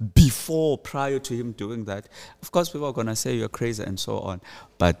Jay-Z prior to him doing that, of course people are going to say you're crazy and so on.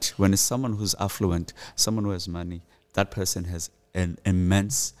 But when it's someone who's affluent, someone who has money, that person has an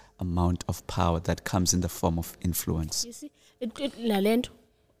immense amount of power that comes in the form of influence. You see, Laland,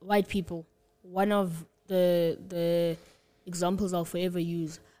 white people, one of the examples I'll forever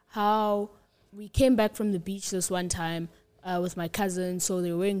use, how we came back from the beach this one time with my cousin, so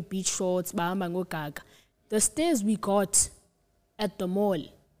they were wearing beach shorts, bahamba ngogaga. The stairs we got at the mall,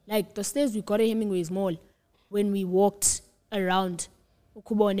 like the stairs we got at Hemingway's Mall, when we walked around,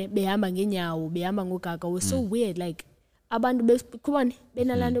 ukubone behamba ngenyawo, behamba ngogaga, was so weird, like, abantu kubone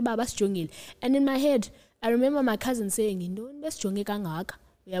benalando babasijongile. And in my head, I remember my cousin saying, "Indoni besijonge kangaka?"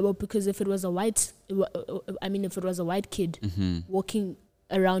 Yeah, but because if it was a white kid walking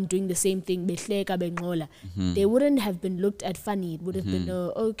around doing the same thing, behleka benqola, they wouldn't have been looked at funny. It would have been,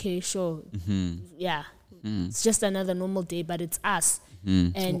 okay, sure, yeah, it's just another normal day, but it's us,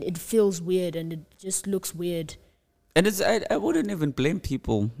 and it feels weird, and it just looks weird. And I wouldn't even blame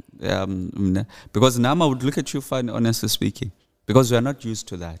people, because now I would look at you fine, honestly speaking, because we are not used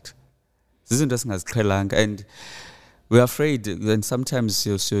to that. And we're afraid, and sometimes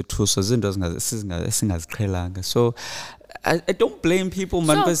you're too, so I don't blame people,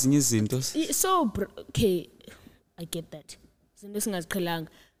 man. So, okay, I get that.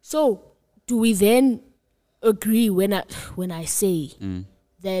 So, do we then agree when I say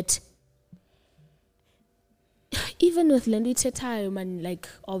that even with Lendita man, like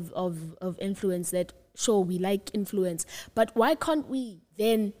of influence, that sure we like influence, but why can't we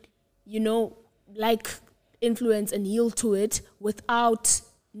then, like influence and yield to it without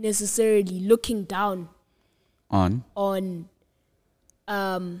necessarily looking down on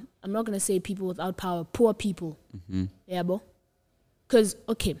I'm not gonna say people without power, poor people. Yeah, because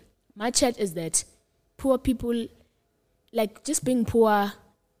okay, my chat is that poor people, like, just being poor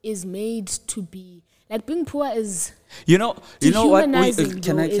is made to be like, being poor is you know what,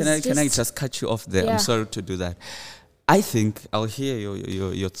 can I just cut you off there? Yeah. I'm sorry to do that. I think I'll hear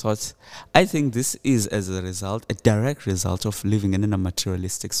your thoughts. I think this is a direct result of living in a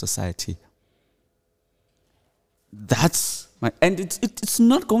materialistic society. And it's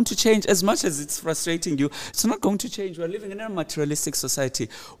not going to change. As much as it's frustrating you, it's not going to change. We're living in a materialistic society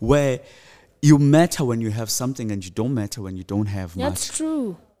where you matter when you have something and you don't matter when you don't have much. That's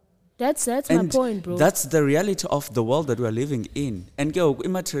true. That's my point, bro. That's the reality of the world that we're living in. And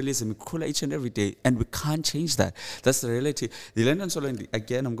immaterialism, each and every day, and we can't change that. That's the reality. The London Solo,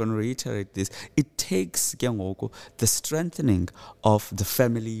 again, I'm going to reiterate this. It takes the strengthening of the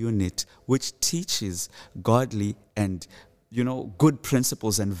family unit, which teaches godly and good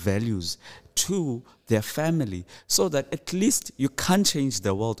principles and values to their family, so that at least you can't change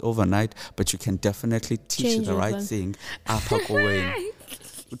the world overnight, but you can definitely teach the right thing.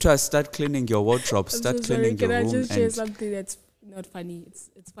 Try start cleaning your wardrobe, start cleaning your room. Can I just share something that's not funny?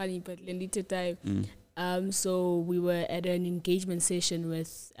 It's funny, but Lendita time. So we were at an engagement session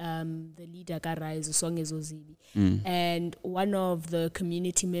with the leader Karai Zozibi, and one of the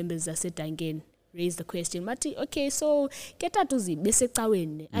community members that said again raised the question, Mati, okay, so get Tatuzibi,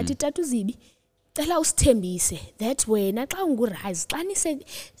 besekawene, ati Tatuzibi, tell us tembise, that way, na xa ungurazi, xa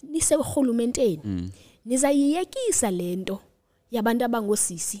nise urhulumenteni, nizayiyekisa lento yabantu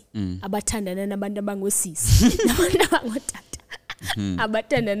abangosisi, abathandana nabantu abangosisi, nabantu abangotata,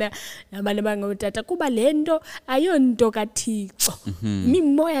 abathandana nabantu abangotata, kuba lento ayonto kaThixo.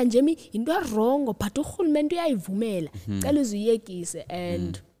 Mimoya nje into wrong, but urhulumente uyayivumela. Cela uziyekise.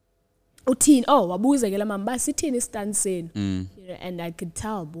 And uthini, wabuza ke la mama sithini isitandi senu, and I could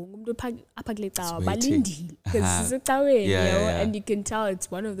tell umuntu apha kule cawa balindile because sisecaweni, and you can tell it's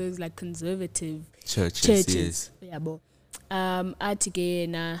one of those like conservative churches. Yabo. Athi ke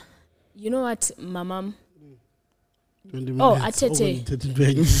na, you know what, my mom, atete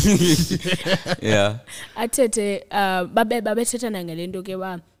yeah, atete babethetha nangalento ke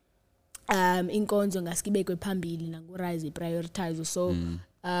wa inkonzo ngasikibekwe phambili nangorise prioritize. So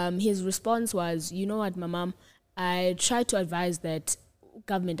his response was, you know what, my mom, I try to advise that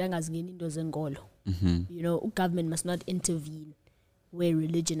government angazingeni into zenkolo. Government must not intervene where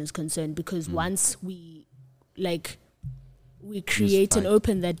religion is concerned, because once we create and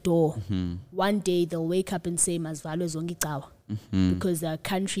open that door, one day they'll wake up and say mazvalo zonke cawa, because there are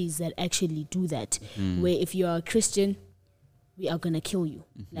countries that actually do that, where if you're a Christian, we are gonna kill you.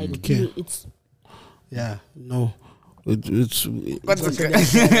 It's yeah. So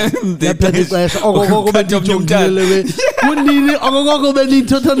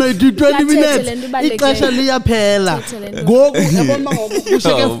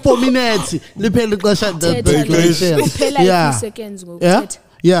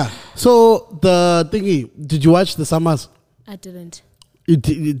the thingy, did you watch the Summers? I didn't.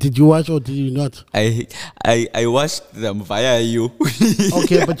 Did you watch or did you not? I watched them via you.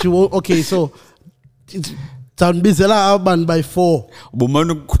 Okay, but you okay, so it's Tanbizela Alban by 4.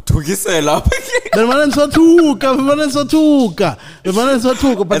 Bumanu kutukisela. But And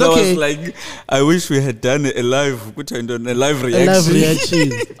I okay. was like, I wish we had done a live reaction. A live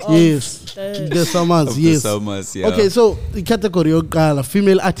reaction. Yes. The summers, The yes. summers, yeah. Okay, so the category of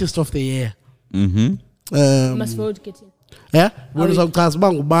female artist of the year. Must vote, get in. Yeah, when it's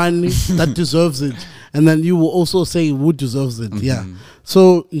that deserves it, and then you will also say who deserves it. Yeah.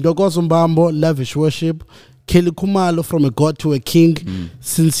 So Ndokozo Mbambo, Lavish Worship, Kelly Kumalo, From a God to a King,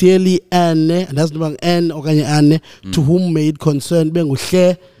 Sincerely Anne, and that's the Anne okanye Anne, To Whom Made Concern,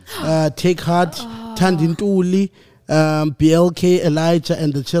 Benguhle, Take Heart, Tandintuli, BLK, Elijah,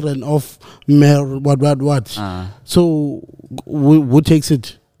 and the Children of Mer. What? So who takes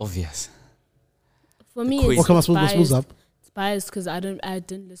it? Obvious. For me, What can I suppose up? It's biased because I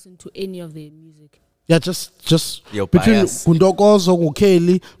didn't listen to any of their music. Yeah, just Your between bias. Kundokozo,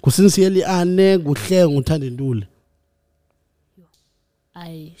 Gukeli, Kusincerely Anne, Guhle, Nguthandinduli.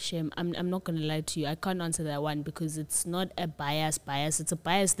 I'm not gonna lie to you. I can't answer that one because it's not a bias. It's a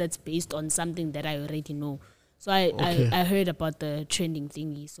bias that's based on something that I already know. So I heard about the trending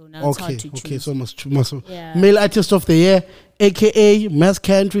thingy. So now it's hard to choose. Okay, so must Yeah. Male Artist of the Year, aka Mass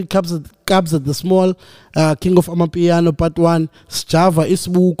Country, Cabs at the Small, King of Amapiano Part 1, Sjava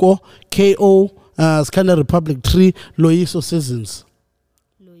Isbuko, KO, Scanner Republic 3, Loiso Seasons.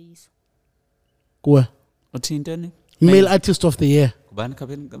 Lois. Kuwe. Uthintoni? Male Artist of the Year. Kubani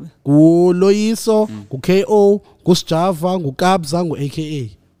kabini kabe? Loiso, KO, Sjava, Kabza,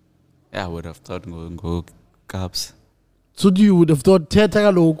 AKA. Yeah, I would have thought go Cubs. So do you would have thought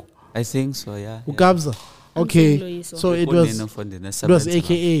Teta I think so, yeah. Kabza? Okay, saying Loiso. so it was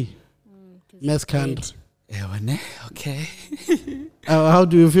AKA Mass Country. Okay. How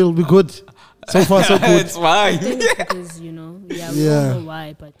do you feel? Be good. So far, so good. It's fine. I think it's because, we don't know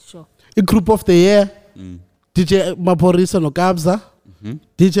why, but sure. A group of the year, DJ Maporisa no Kabza,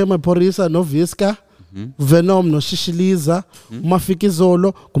 DJ Maporisa no Viska, Venom no Shishiliza, Mafiki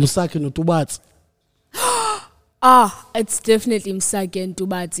Zolo, Kumsaki no Tubats. It's definitely Msaki and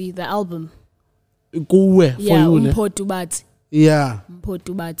Tubati, the album. Kuwe for Yeah, you, ne? Mpo Tubati. Yeah, Mpo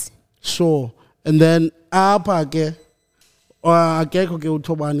Tubati. sure. And then apa ke, akekho ke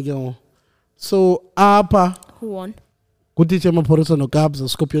uthobani ke ngo. So apa, Who won? DJ Maporisa no Kabza,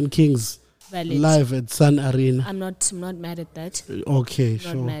 Scorpion Kings, Valid. live at Sun Arena. I'm not mad at that. Okay, Not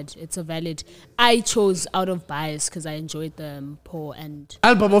sure. mad. It's a valid. I chose out of bias because I enjoyed the Mpo and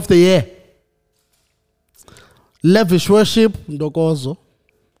Album of the year. Lavish Worship, Ndokozo.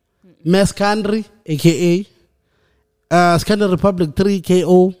 Mass Country, aka Scanner Republic 3,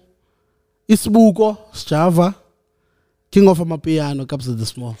 KO. Isbuko, Sjava. King of Amapiano, Cabs at the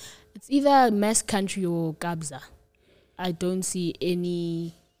Small. it's either Mass Country or Gabza. I don't see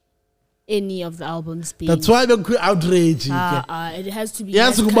any of the albums being. That's why they're outrage. It has to be.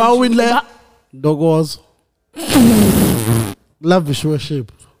 Yes, Mass Kuba Country. win there. Ndokozo. Lavish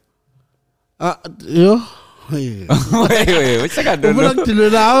Worship. Yo. Wait, which I don't know.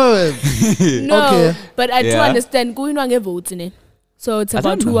 No, Okay. but I do Yeah. understand. Going on votes in it, so it's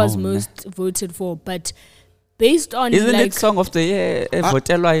about don't who was know, most voted for. But based on Isn't like it Song of the Year?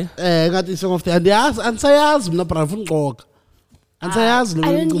 Votelwa? Ngathi song of the and ansayazi mina but afuna uqoqa. Ansayazi lo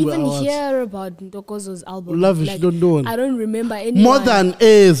I don't Mqumbi even Awards. hear about Ndokozo's album. Lavish don't know. I don't remember any. More than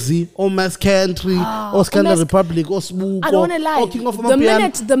Ezi or Mass Country or Scandal Mass- Republic or Sbuko I don't wanna lie. or King of the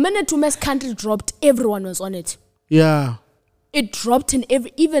Amapiano. minute to Mass Country dropped, everyone was on it. Yeah. It dropped and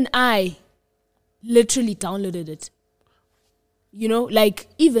even I literally downloaded it. Like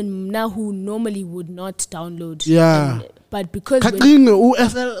even now who normally would not download. Yeah. But because when, Kacinge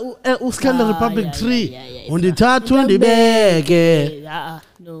u Scandal Republic 3 undithatha undibeke.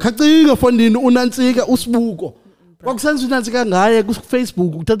 no. Kacinge fondini unantsika uSbuko. Kwakusenza unantsika ngaye ku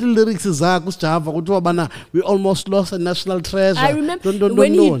Facebook uthatha lyrics zakhe uSjava kuthiwa bana we almost lost a national treasure. I remember Don't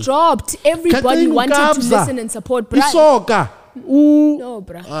when he know. dropped, everybody Kacinge wanted to uKabza. listen and support. Isoka. No,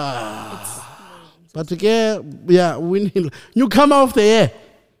 bruh. But again, yeah, winning newcomer of the year,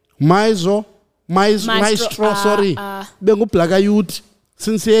 Maestro, sorry, Bengu Plaga Youth,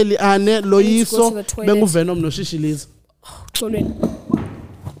 Sincerely Anne, Loiso, the toilet. Bengu Venom no Shishiliz. Children.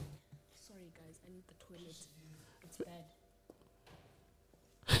 Sorry guys, I need the toilet. It's bad.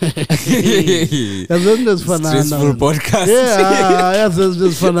 Yazenza Stressful sifanana. podcast. Yeah, yazenza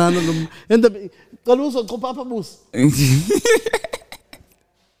sifanana. And the Kaluso kopapa bus.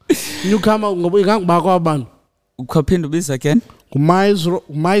 Newcomer ngoba ingangibakwa abantu. Ukaphinda ubiza again?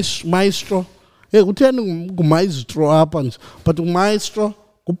 Maestro, Hey, kutheni ngumaestro apha nje. But ngumaestro,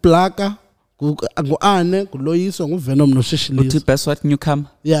 kuplaka, nguane, nguloyiso, nguvenom noshishiliso. Uthi best what newcomer?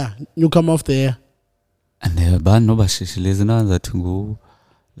 Yeah, newcomer of the year. And bani nobashishilizi nazathi ngu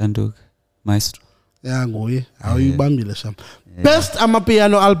landuke maestro. Yeah, nguye. Awuyibambile sham. Best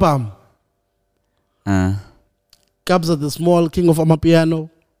amapiano album. Kabza the Small, King of Amapiano,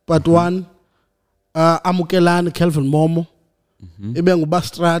 Part 1. Amukelani, Kelvin Momo. Ibe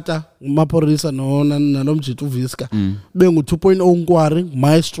nguBastrata, nguMaphorisa nalomjito uViska. Ibe ngu 2.0 Nkwari,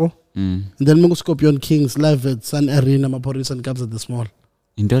 Maestro. And then mengu Scorpion Kings live at Sun Arena, Maphorisa and Kabza the Small.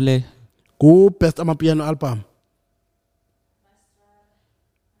 Into le Go best amapiano album.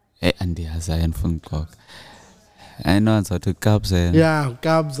 andiyazi ayandifuna ukuxoka. Ayinonza uthi Kabza. Yeah,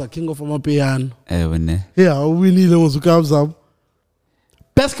 Kabza, King of Amapiano. Ewe ne. Yeah, uwinile ngoZukabza.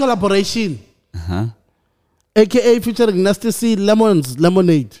 Best collaboration. AKA featuring Nasty C,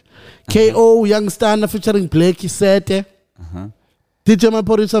 Lemonade. KO, Young Stunner featuring Blakey Sete. DJ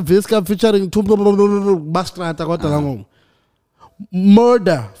Maphorisa Viska featuring Bastrata Kotalangong.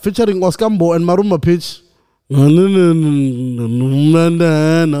 Murder featuring Oscar Mbo and Maruma Pitch. No.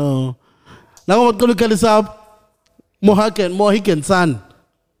 Now what gonna call up? Mohican San.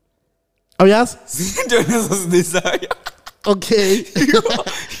 Oh yes? Okay.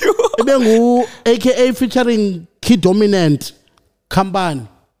 AKA featuring Key Dominant Kamban.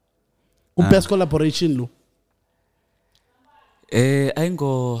 Best collaboration lo.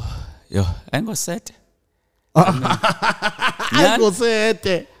 Aingo set. Aingo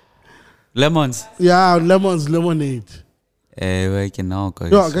set. Lemons. Yeah, Lemonade. Ke noko.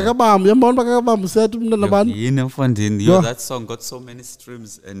 Yo, kakabam, yambona kakabam set umntana bani. Yini mfondini. Yo, that song got so many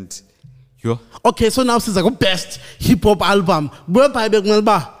streams and yo. Okay, so now since I got best hip hop album,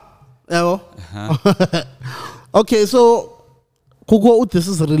 okay, so kuko This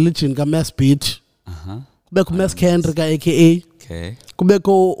Is Religion ka Mass Beat. Kubeko Mass Kendrick ka AKA. Okay.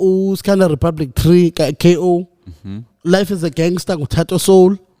 Kubeko Scanner Republic 3 ka KO. Life is a Gangster ku Tato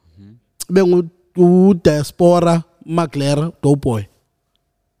Soul. Bengu Diaspora Macler Doughboy.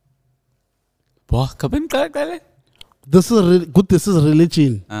 Boah, kabin kale. This is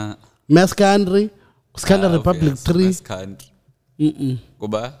Religion. Mass Country, Scanner Republic 3. Mass Country.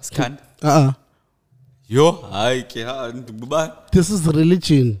 Kuba scan. Yo, hayi ke kuba. This is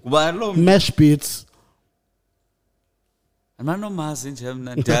Religion. Kuba lo Mash Beats. Ananomazi nje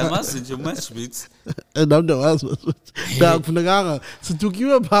mna. Ndiyamazi nje Mash Beats. Ndawudawazi. Ndakufunekanga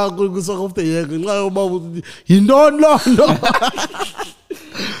sithukiwe phaa ku-Song of the Year ngenxa yoba yintoni.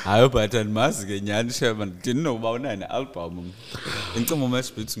 Hayi but andimazi ke nyhani sheba ndinoba unane album. Incimo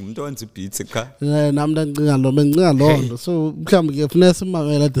Mash Beats ngumuntu owenza beats ekhaya. Nami ndicinga loo nto. So mhlawumbi ke funeka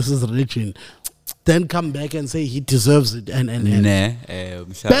simamela This Is Religion. Then come back and say he deserves it and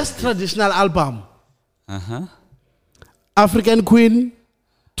best traditional album. African Queen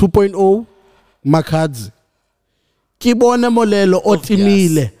 2.0 Makhadzi. Kibone Molelo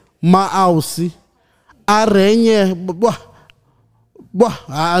otimile Maausi Arenye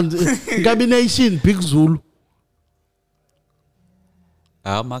Combination Big Zulu.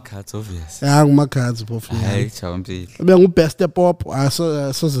 Makhadzi obvious. Makhadzi phofu. Hayi champi. Bengu best pop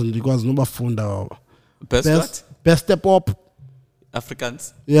aso ndikwazi nobafunda. Best pop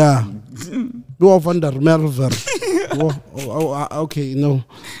Africans. Yeah. Do of under Merver. Okay, no.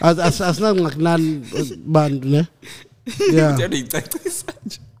 As not like nan band, ne? Yeah.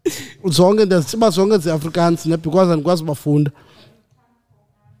 Zonke the Africans ne because andikwazi bafunda.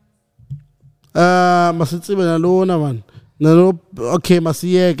 Masitsibe nalona man. No, okay,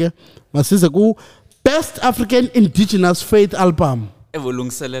 masiyeke. Masize ku Best African Indigenous Faith Album.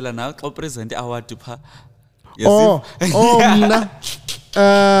 Evolungiselela nawe xa present award pha. Mna.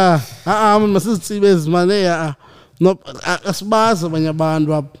 Masizitsibe ezimane ya. No, asibazi abanye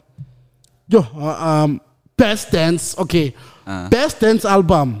abantu apha. Yo, Best Dance, okay. Best Dance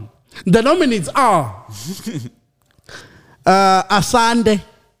Album. The nominees are Asande,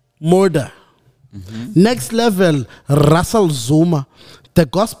 Murder. Next Level, Russell Zuma. The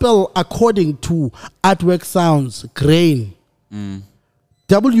Gospel According to Artwork Sounds, Grain.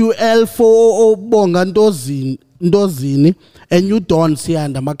 WL400 Bonga Ndozini and You Don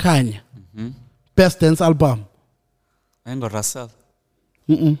Sianda Makanya. Best Dance Album. Aingo Russell.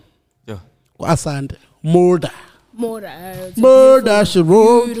 Yo. Asande. Murder. Murder, She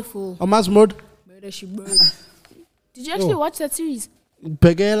wrote. Beautiful. Amas Murder. Murder, She wrote. Did you actually watch that series?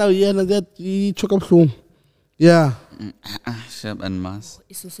 Pegela yena that ichoka buhlungu. Yeah. Shab and Mas.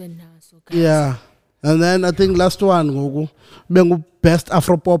 Yeah. And then I think last one ngoku bengu Best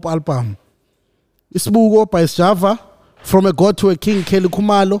Afropop Album. Isibuko by Java, From a God to a King, Kelly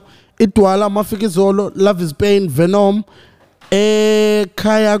Kumalo, Idwala Mafikizolo, Love is Pain, Venom,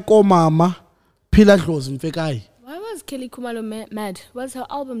 Kaya Komama, Phila Dlozi Mfekai. Why was Kelly Kumalo mad? Was her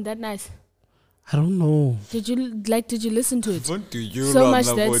album that nice? I don't know. Did you listen to it? What do you So much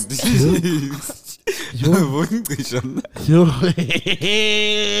that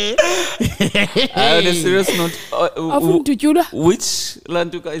on a serious note, which which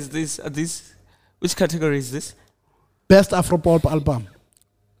Landuka is this? Which category is this? Best Afro-pop album.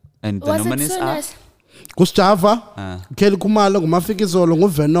 And the was it nominees so are nice? Kusjava, Kelly Kumalo, Mafikizolo,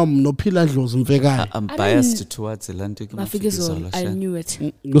 Venom, no Phila Dlozi Mfekai. I'm biased towards the Landuka Mafikizolo, I knew it.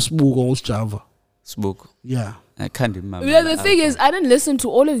 Kusbuko Kusjava. Spoke. Yeah. I can't remember. Yeah, the thing is, I didn't listen to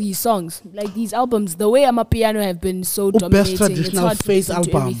all of these songs, like these albums. The way I'm a piano have been so dominating. Best It's traditional hard to faith listen to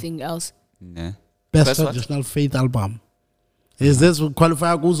album. everything else. Yeah. Best what? traditional faith album. Is this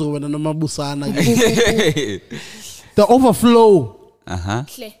qualify kuzo wena noma busana? The Overflow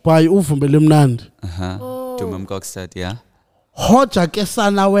by Uvumbele Mnandi. Dumam Gokstad, yeah. Hoja ke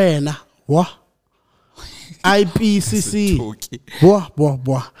sana wena. Wa. IPCC.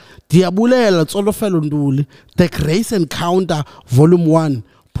 Boah. Diabulela Tsolofelo Nduli. The Grace Encounter Volume 1.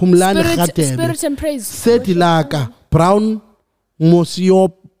 Phumlani Khatebe. Spirit and Praise. Sedilaka. Brown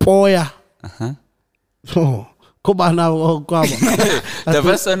Mosio Poya. Oh. The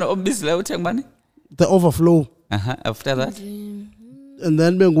first one obviously money. The Overflow. After that. And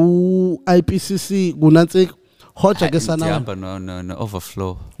then bengu IPCC gunantsik hoja ke sana No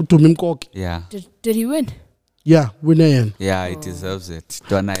Overflow. Udumi Mkoki. Yeah. Did he win? Yeah, winner. Yeah, it deserves it.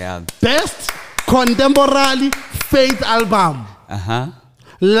 Donna Young. Best contemporary faith album.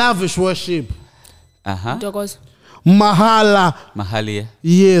 Lavish Worship. Dogos. Mahala. Mahalia.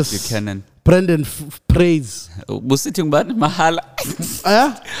 Yes. Buchanan. Brendan Praise. Busitting bad Mahala.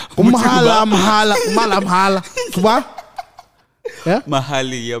 Mahala. Kuba? Yeah?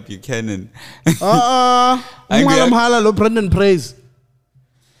 Mahalia Buchanan. Mahala lo Brendan Praise.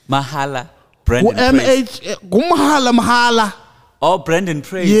 Mahala. Brendan Praise. Mahala. Oh, Brendan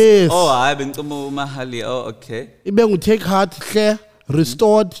Praise. Yes. Oh, I've been to Mahali. Oh, okay. Ibengu Take Heart, Claire,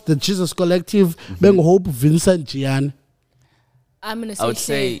 Restored, the Jesus Collective, Bengu Hope, Vincent Gian. I'm gonna say I would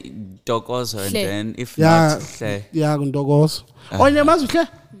say Dogos and then if Yeah, not Claire. yeah, Dogos. Oh, your master Claire?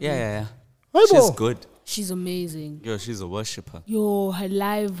 Yeah. Hey, She's bo. good. she's amazing. Yo, she's a worshipper. Yo, her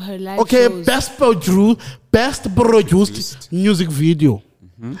live Okay, shows. best produced music video.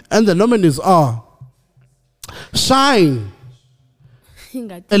 And the nominees are Shine,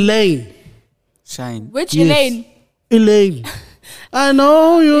 Elaine. Shine. Which Yes. Elaine. I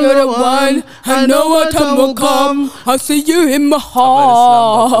know you're the one. I know what time will come. I see you in my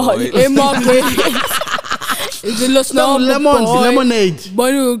heart, in my brain. Is it lost now? Lemonade.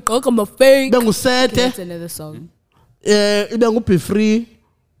 But you cook on my face. Bengu Sete. That's another song. Bengu Be Free.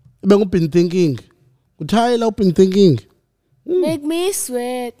 Bengu Been Thinking. Utayela Been Thinking. Make me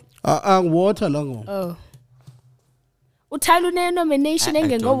sweat. Water long. Oh. Uthalu ne nomination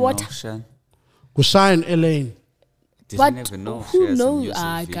engengo water. Shine, Elaine. But even know who she has a knows?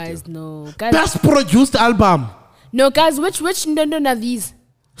 music video. Guys, no. Guys, Best produced album. no, guys. Which no are these?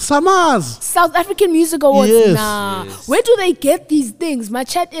 Summers. South African Music Awards. Yes. Nah. Yes. Where do they get these things? My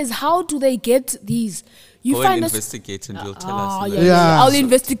chat is, how do they get these? You Go find and us. investigate and you'll tell Oh, us. Yeah. I'll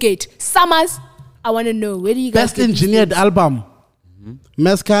investigate. Summers. I want to know, where do you guys Best get these engineered things? album.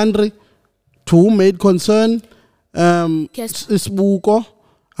 Mass Country. To Whom Made Concern. Kes- Isbuko.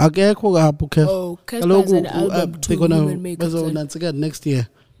 Akekho kapho ke. Oh, Casper has an album, they're To gonna Whom Made Concern. bazonantsika next year.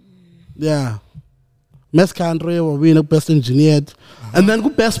 Yeah. Mass Country will win best engineered. And then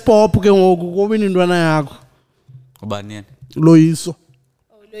best pop ke ngoku ko win intwana yakho. Ubani? Loyiso.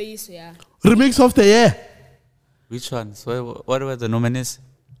 Oh, Loiso, yeah. Remix of the year. Which one? So what were the nominees?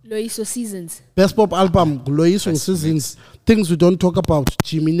 Loiso Seasons. Best pop album, Loyiso Seasons. Things We Don't Talk About,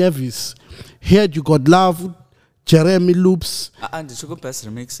 Jimmy Nevis. Here You Got Love, Jeremy Loops. And did you go best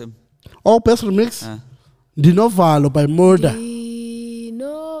remix him? Oh, best remix. Dinovalo by Murder.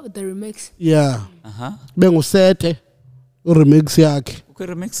 No, the remix. Yeah. Bengu Sete. Remix yakhe. Okay,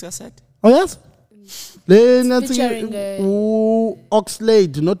 remix cassette. Oh yes. Le featuring, nathi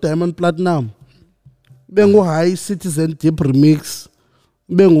Oxlade no Diamond Platinum. Bengu High Citizen Deep remix.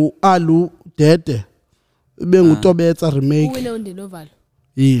 Bengu Alu Dede. Bengu Tobetsa remake. Who win Noval?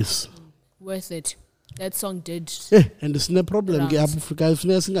 Yes. Worth it. That song did. And it's no problem ke apha Africa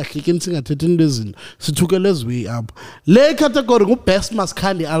ifuna singahliki singathethi into ezini sithukele way up. Le category ngu best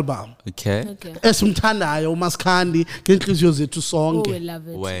Maskandi album. Okay. Okay. Esimthandayo uMaskandi ngenhliziyo zethu Oh, we sonke. love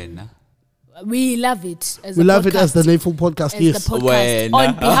it. Wena. We love it as we a love podcast. it as the NayFul podcast. As Yes. the podcast.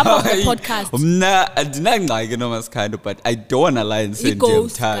 On behalf of the podcast. But I don't want to lie and say He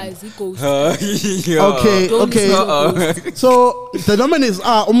goes, guys. He goes. Okay. Don't Okay. listen to So the nominees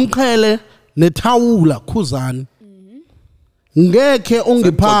are Umqhele neThawula Khuzani. Ngeke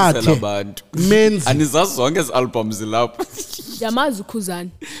ungiphathe menzi anizazi zonke ezi albums lapho Yamazi Khuzani.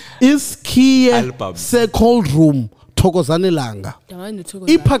 iskhiye Album. se-cold room thokozani langa Yamazi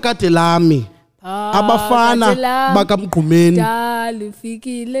Thokozani. iphakade lami abafana bakamgqumeni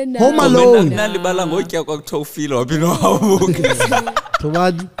Lifikile na. Home Alone. nalibala ngotya kwakuthiwa ufile waphinde wabuka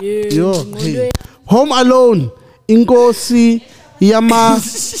Thobani yo hey. Home Alone inkosi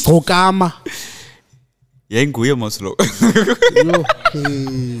yamagqokama yayinguye moslo yo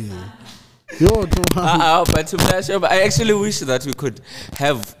hey. Yo Thobani but I actually wish that we could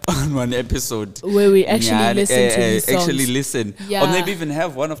have on one episode Where we actually listen to these songs. actually listen Yeah. or maybe even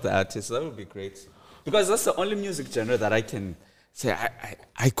have one of the artists. That would be great because that's the only music genre that I can say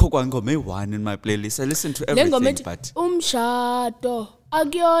I cook one in my playlist. I listen to everything but umshado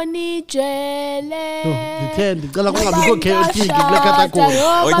akuyona ijele. ndicela kungabikho chaotic kule category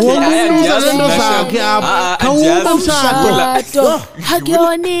Okay, zakhe apha khawuba umshado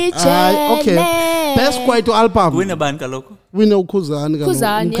akuyona okay ijele. best kwaito album wina bani kaloku wine ukhuzani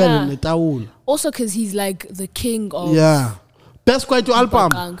Khuzani, Umqhele yeah. neThawula Also because he's like the king of yeah best kwaito album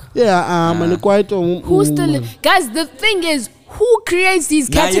Bakang. yeah mane kwaito who still guys the thing is who creates these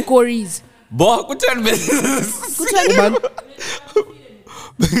Naye. categories. bo kutheni man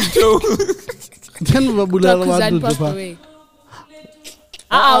then babulala Khuzani abantu passed pha away.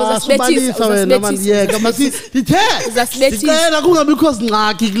 Subalisa wena man yeah kama sithe Zasbetis. sicela kungabikho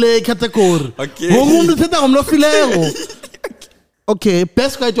singxaki kule category Okay. wonke umuntu uthetha ngomlofileyo okay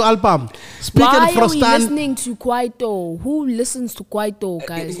best kwaito album Speak Why and are we Frostan listening to Kwaito? Who listens to Kwaito,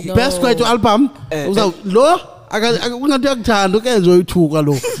 guys? No. best kwaito album uza lo ungathi akuthanda ukenzo uyithuka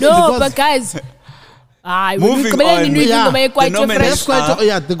lo No, but guys. Moving on. Yeah, the best nominees kwaito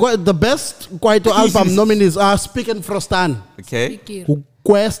yeah the best kwaito album nominees are Speak and Frostan okay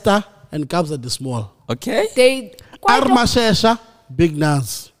Questa and Kabza the Small okay They Kwaito. Armashesha Big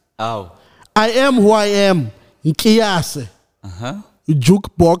Nas oh I Am Who I Am Nkiyase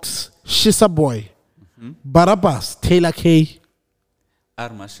Jukebox Shisa Boy Barabbas Taylor K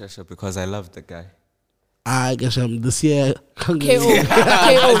Armashasha because I love the guy I guess this year KO.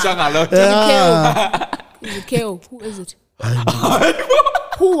 Is it KO? Who is it?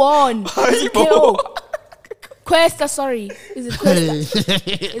 Who won? Is it KO? Questa, sorry. Is it Questa? Is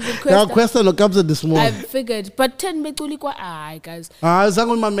it Now Questa? question no Kabza the Small I've figured. But 10 betuli kwa guys.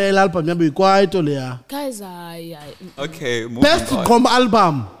 zangu mamela album yabo ikwaito leya Guys, okay moving best on. combo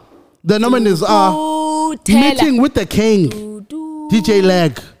album the nominees are Meeting with the King DJ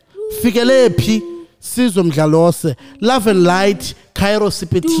Leg Fikelephi Sizwe Mdlalose Love and Light Cairo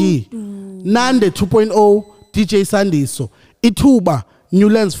CPT Nande 2.0 DJ Sandiso Ithuba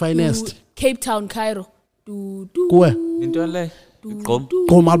Newlands Finest Cape Town, Cairo. kuwe into le igqom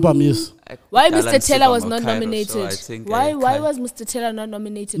Gqom album yes Why Dala Mr. Taylor was Nsibambo not Cairo, nominated? so I think, Why Cairo. was Mr. Taylor not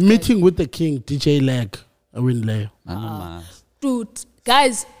nominated? Meeting with the King DJ Leg a win leyo Dude,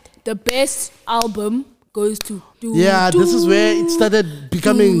 guys, the best album goes to yeah this is where it started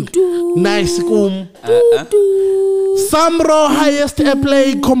becoming nice kum Samro highest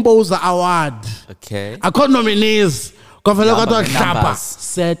airplay composer award okay akho nominees kwavele Yeah, kwathiwa but hlapha numbers.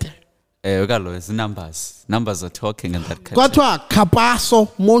 set kalo is numbers are talking in that category kwathiwa Kapaso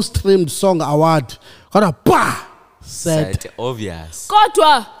most streamed song award kodwa pa set Set, obvious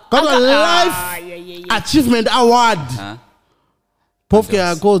Kodwa. kodwa life achievement award phofu ke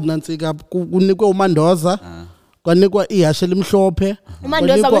akho nantsika kunikwe uMandoza kwanikwa ihashe limhlophe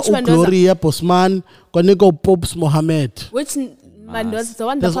uMandoza, which Mandoza? Gloria Bosman kwanikwa Pops Mohammed Which man was the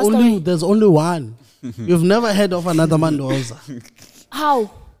one that passed away? there's only one you've never heard of another Mandoza How?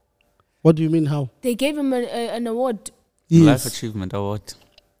 what do you mean how They gave him an award. life yes achievement award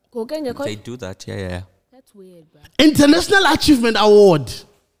they do that yeah That's weird, bro. International Achievement Award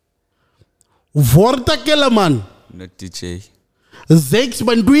Vorta Kellerman not DJ Zakes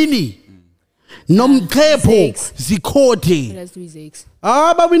Bandwini Nomqhepho Zakes. Zikhote Let's do Zakes.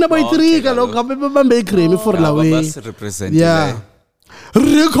 babina boy-3 Okay, kaloku gabe babambe iGrammy for la way bas represent yeah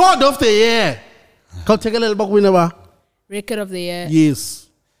record of the year khawuthekelela bakuwina ba Record of the year. yes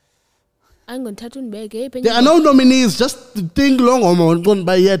I'm going to touch on back. Hey, there are no nominees just think long on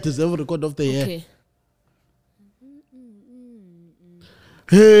by year deserve record of the year Okay.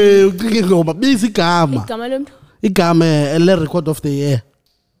 hey ucinge ngoma bisi igama Igama lomntu? igama ele record of the year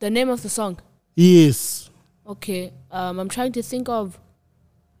The name of the song. yes Okay. I'm trying to think of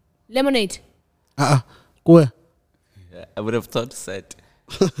Lemonade. Go ahead. I would have thought said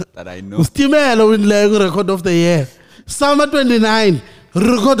that I know. Stimela win Lego record of the year. Summer 29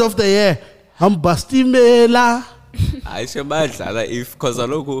 record of the year. Stimela. I should imagine if because I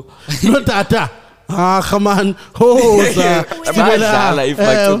look. No tata. Come on. Hosa. Stimela. If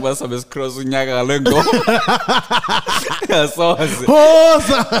my two was is crossing Yaga Lengo.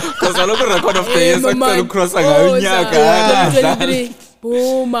 Hosa. Because I look record of the year. So crossing Yaga.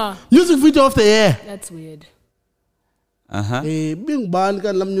 Booma. Music video of the year. That's weird. Being banned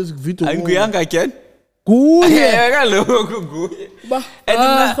can music video. I'm young again. Good.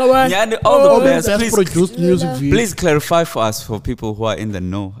 And all the best produced music video. Please clarify for us, for people who are in the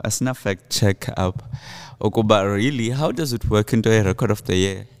know. As a fact check up. But really, how does it work into a record of the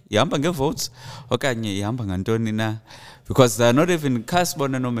year? Yamba get votes. Okay, Yamba Antonina. Because they're not even cast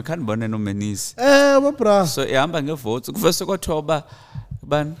boneno me can boneno menis. So Yamba get votes. First go to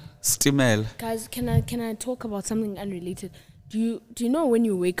ban stimel. Guys, can I talk about something unrelated? Do you know when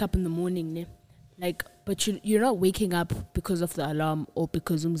you wake up in the morning, ne? Like, but you're not waking up because of the alarm or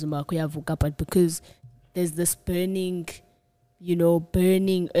because umzimba woke up, but because there's this burning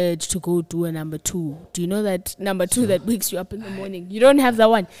urge to go do a number 2. Do you know that number 2 that wakes you up in the morning? You don't have that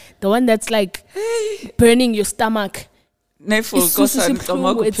one. The one that's like burning your stomach. NayFul,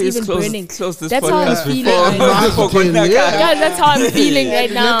 it's even burning. Close this that's how I'm podcast feeling right now. Guys, that's how I'm feeling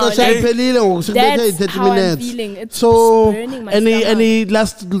right now. That's how I'm feeling. It's so burning my any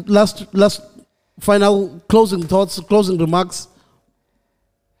last final closing thoughts, closing remarks?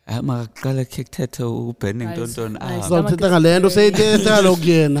 I'm a color kick tattoo burning don't something that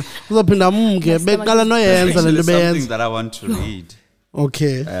I want to read.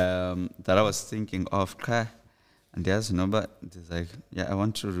 Okay. That I was thinking of. And there's no, but it's like, yeah, I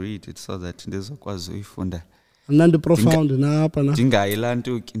want to read it so that this was ifunda. And the profound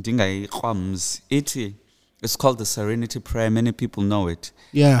it's called the Serenity Prayer. Many people know it.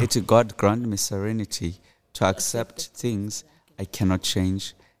 Yeah. It's God grant me serenity to accept things I cannot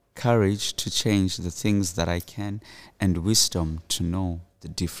change, courage to change the things that I can, and wisdom to know the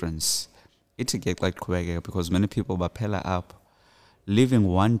difference. It's get like because many people bapela up, living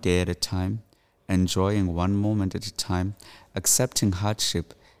one day at a time, enjoying one moment at a time, accepting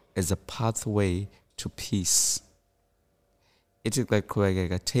hardship as a pathway to peace. It is like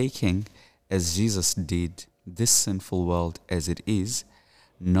taking, as Jesus did, this sinful world as it is,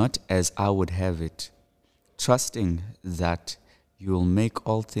 not as I would have it, trusting that you will make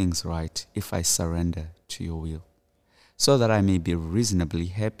all things right if I surrender to your will, so that I may be reasonably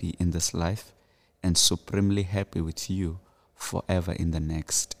happy in this life and supremely happy with you forever in the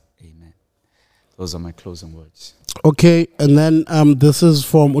next. Amen. Those are my closing words. Okay, and then this is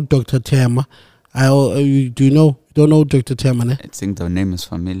from Dr. Tema. Don't know Dr. Tema, ne? I think the name is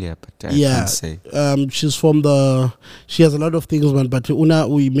familiar, but I can't say. She's from she has a lot of things, man. But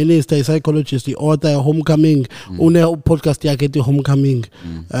we minister, a psychologist, the author, Homecoming, podcast, the Homecoming,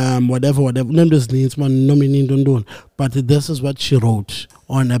 whatever. None of those names, man. No meaning, don't. But this is what she wrote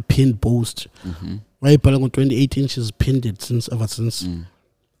on a pinned post. Right, but in 2018, she's pinned it ever since.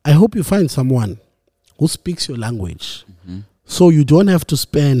 I hope you find someone who speaks your language, so you don't have to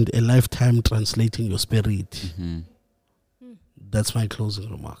spend a lifetime translating your spirit. That's my closing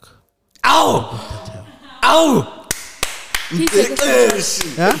remark. Ow! Ow! Please take a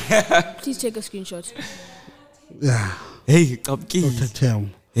screenshot. Yeah? Please take a screenshot. Yeah. Hey,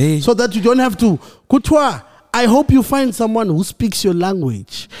 hey. So that you don't have to. Kutwa, I hope you find someone who speaks your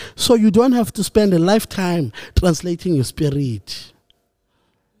language, so you don't have to spend a lifetime translating your spirit.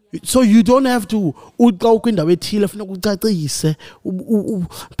 So you don't have to now so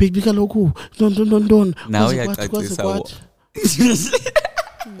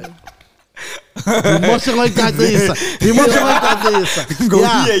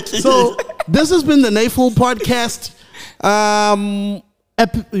this has been the NayFul podcast.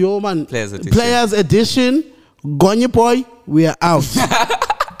 Playas edition. Gonye boy, we are out.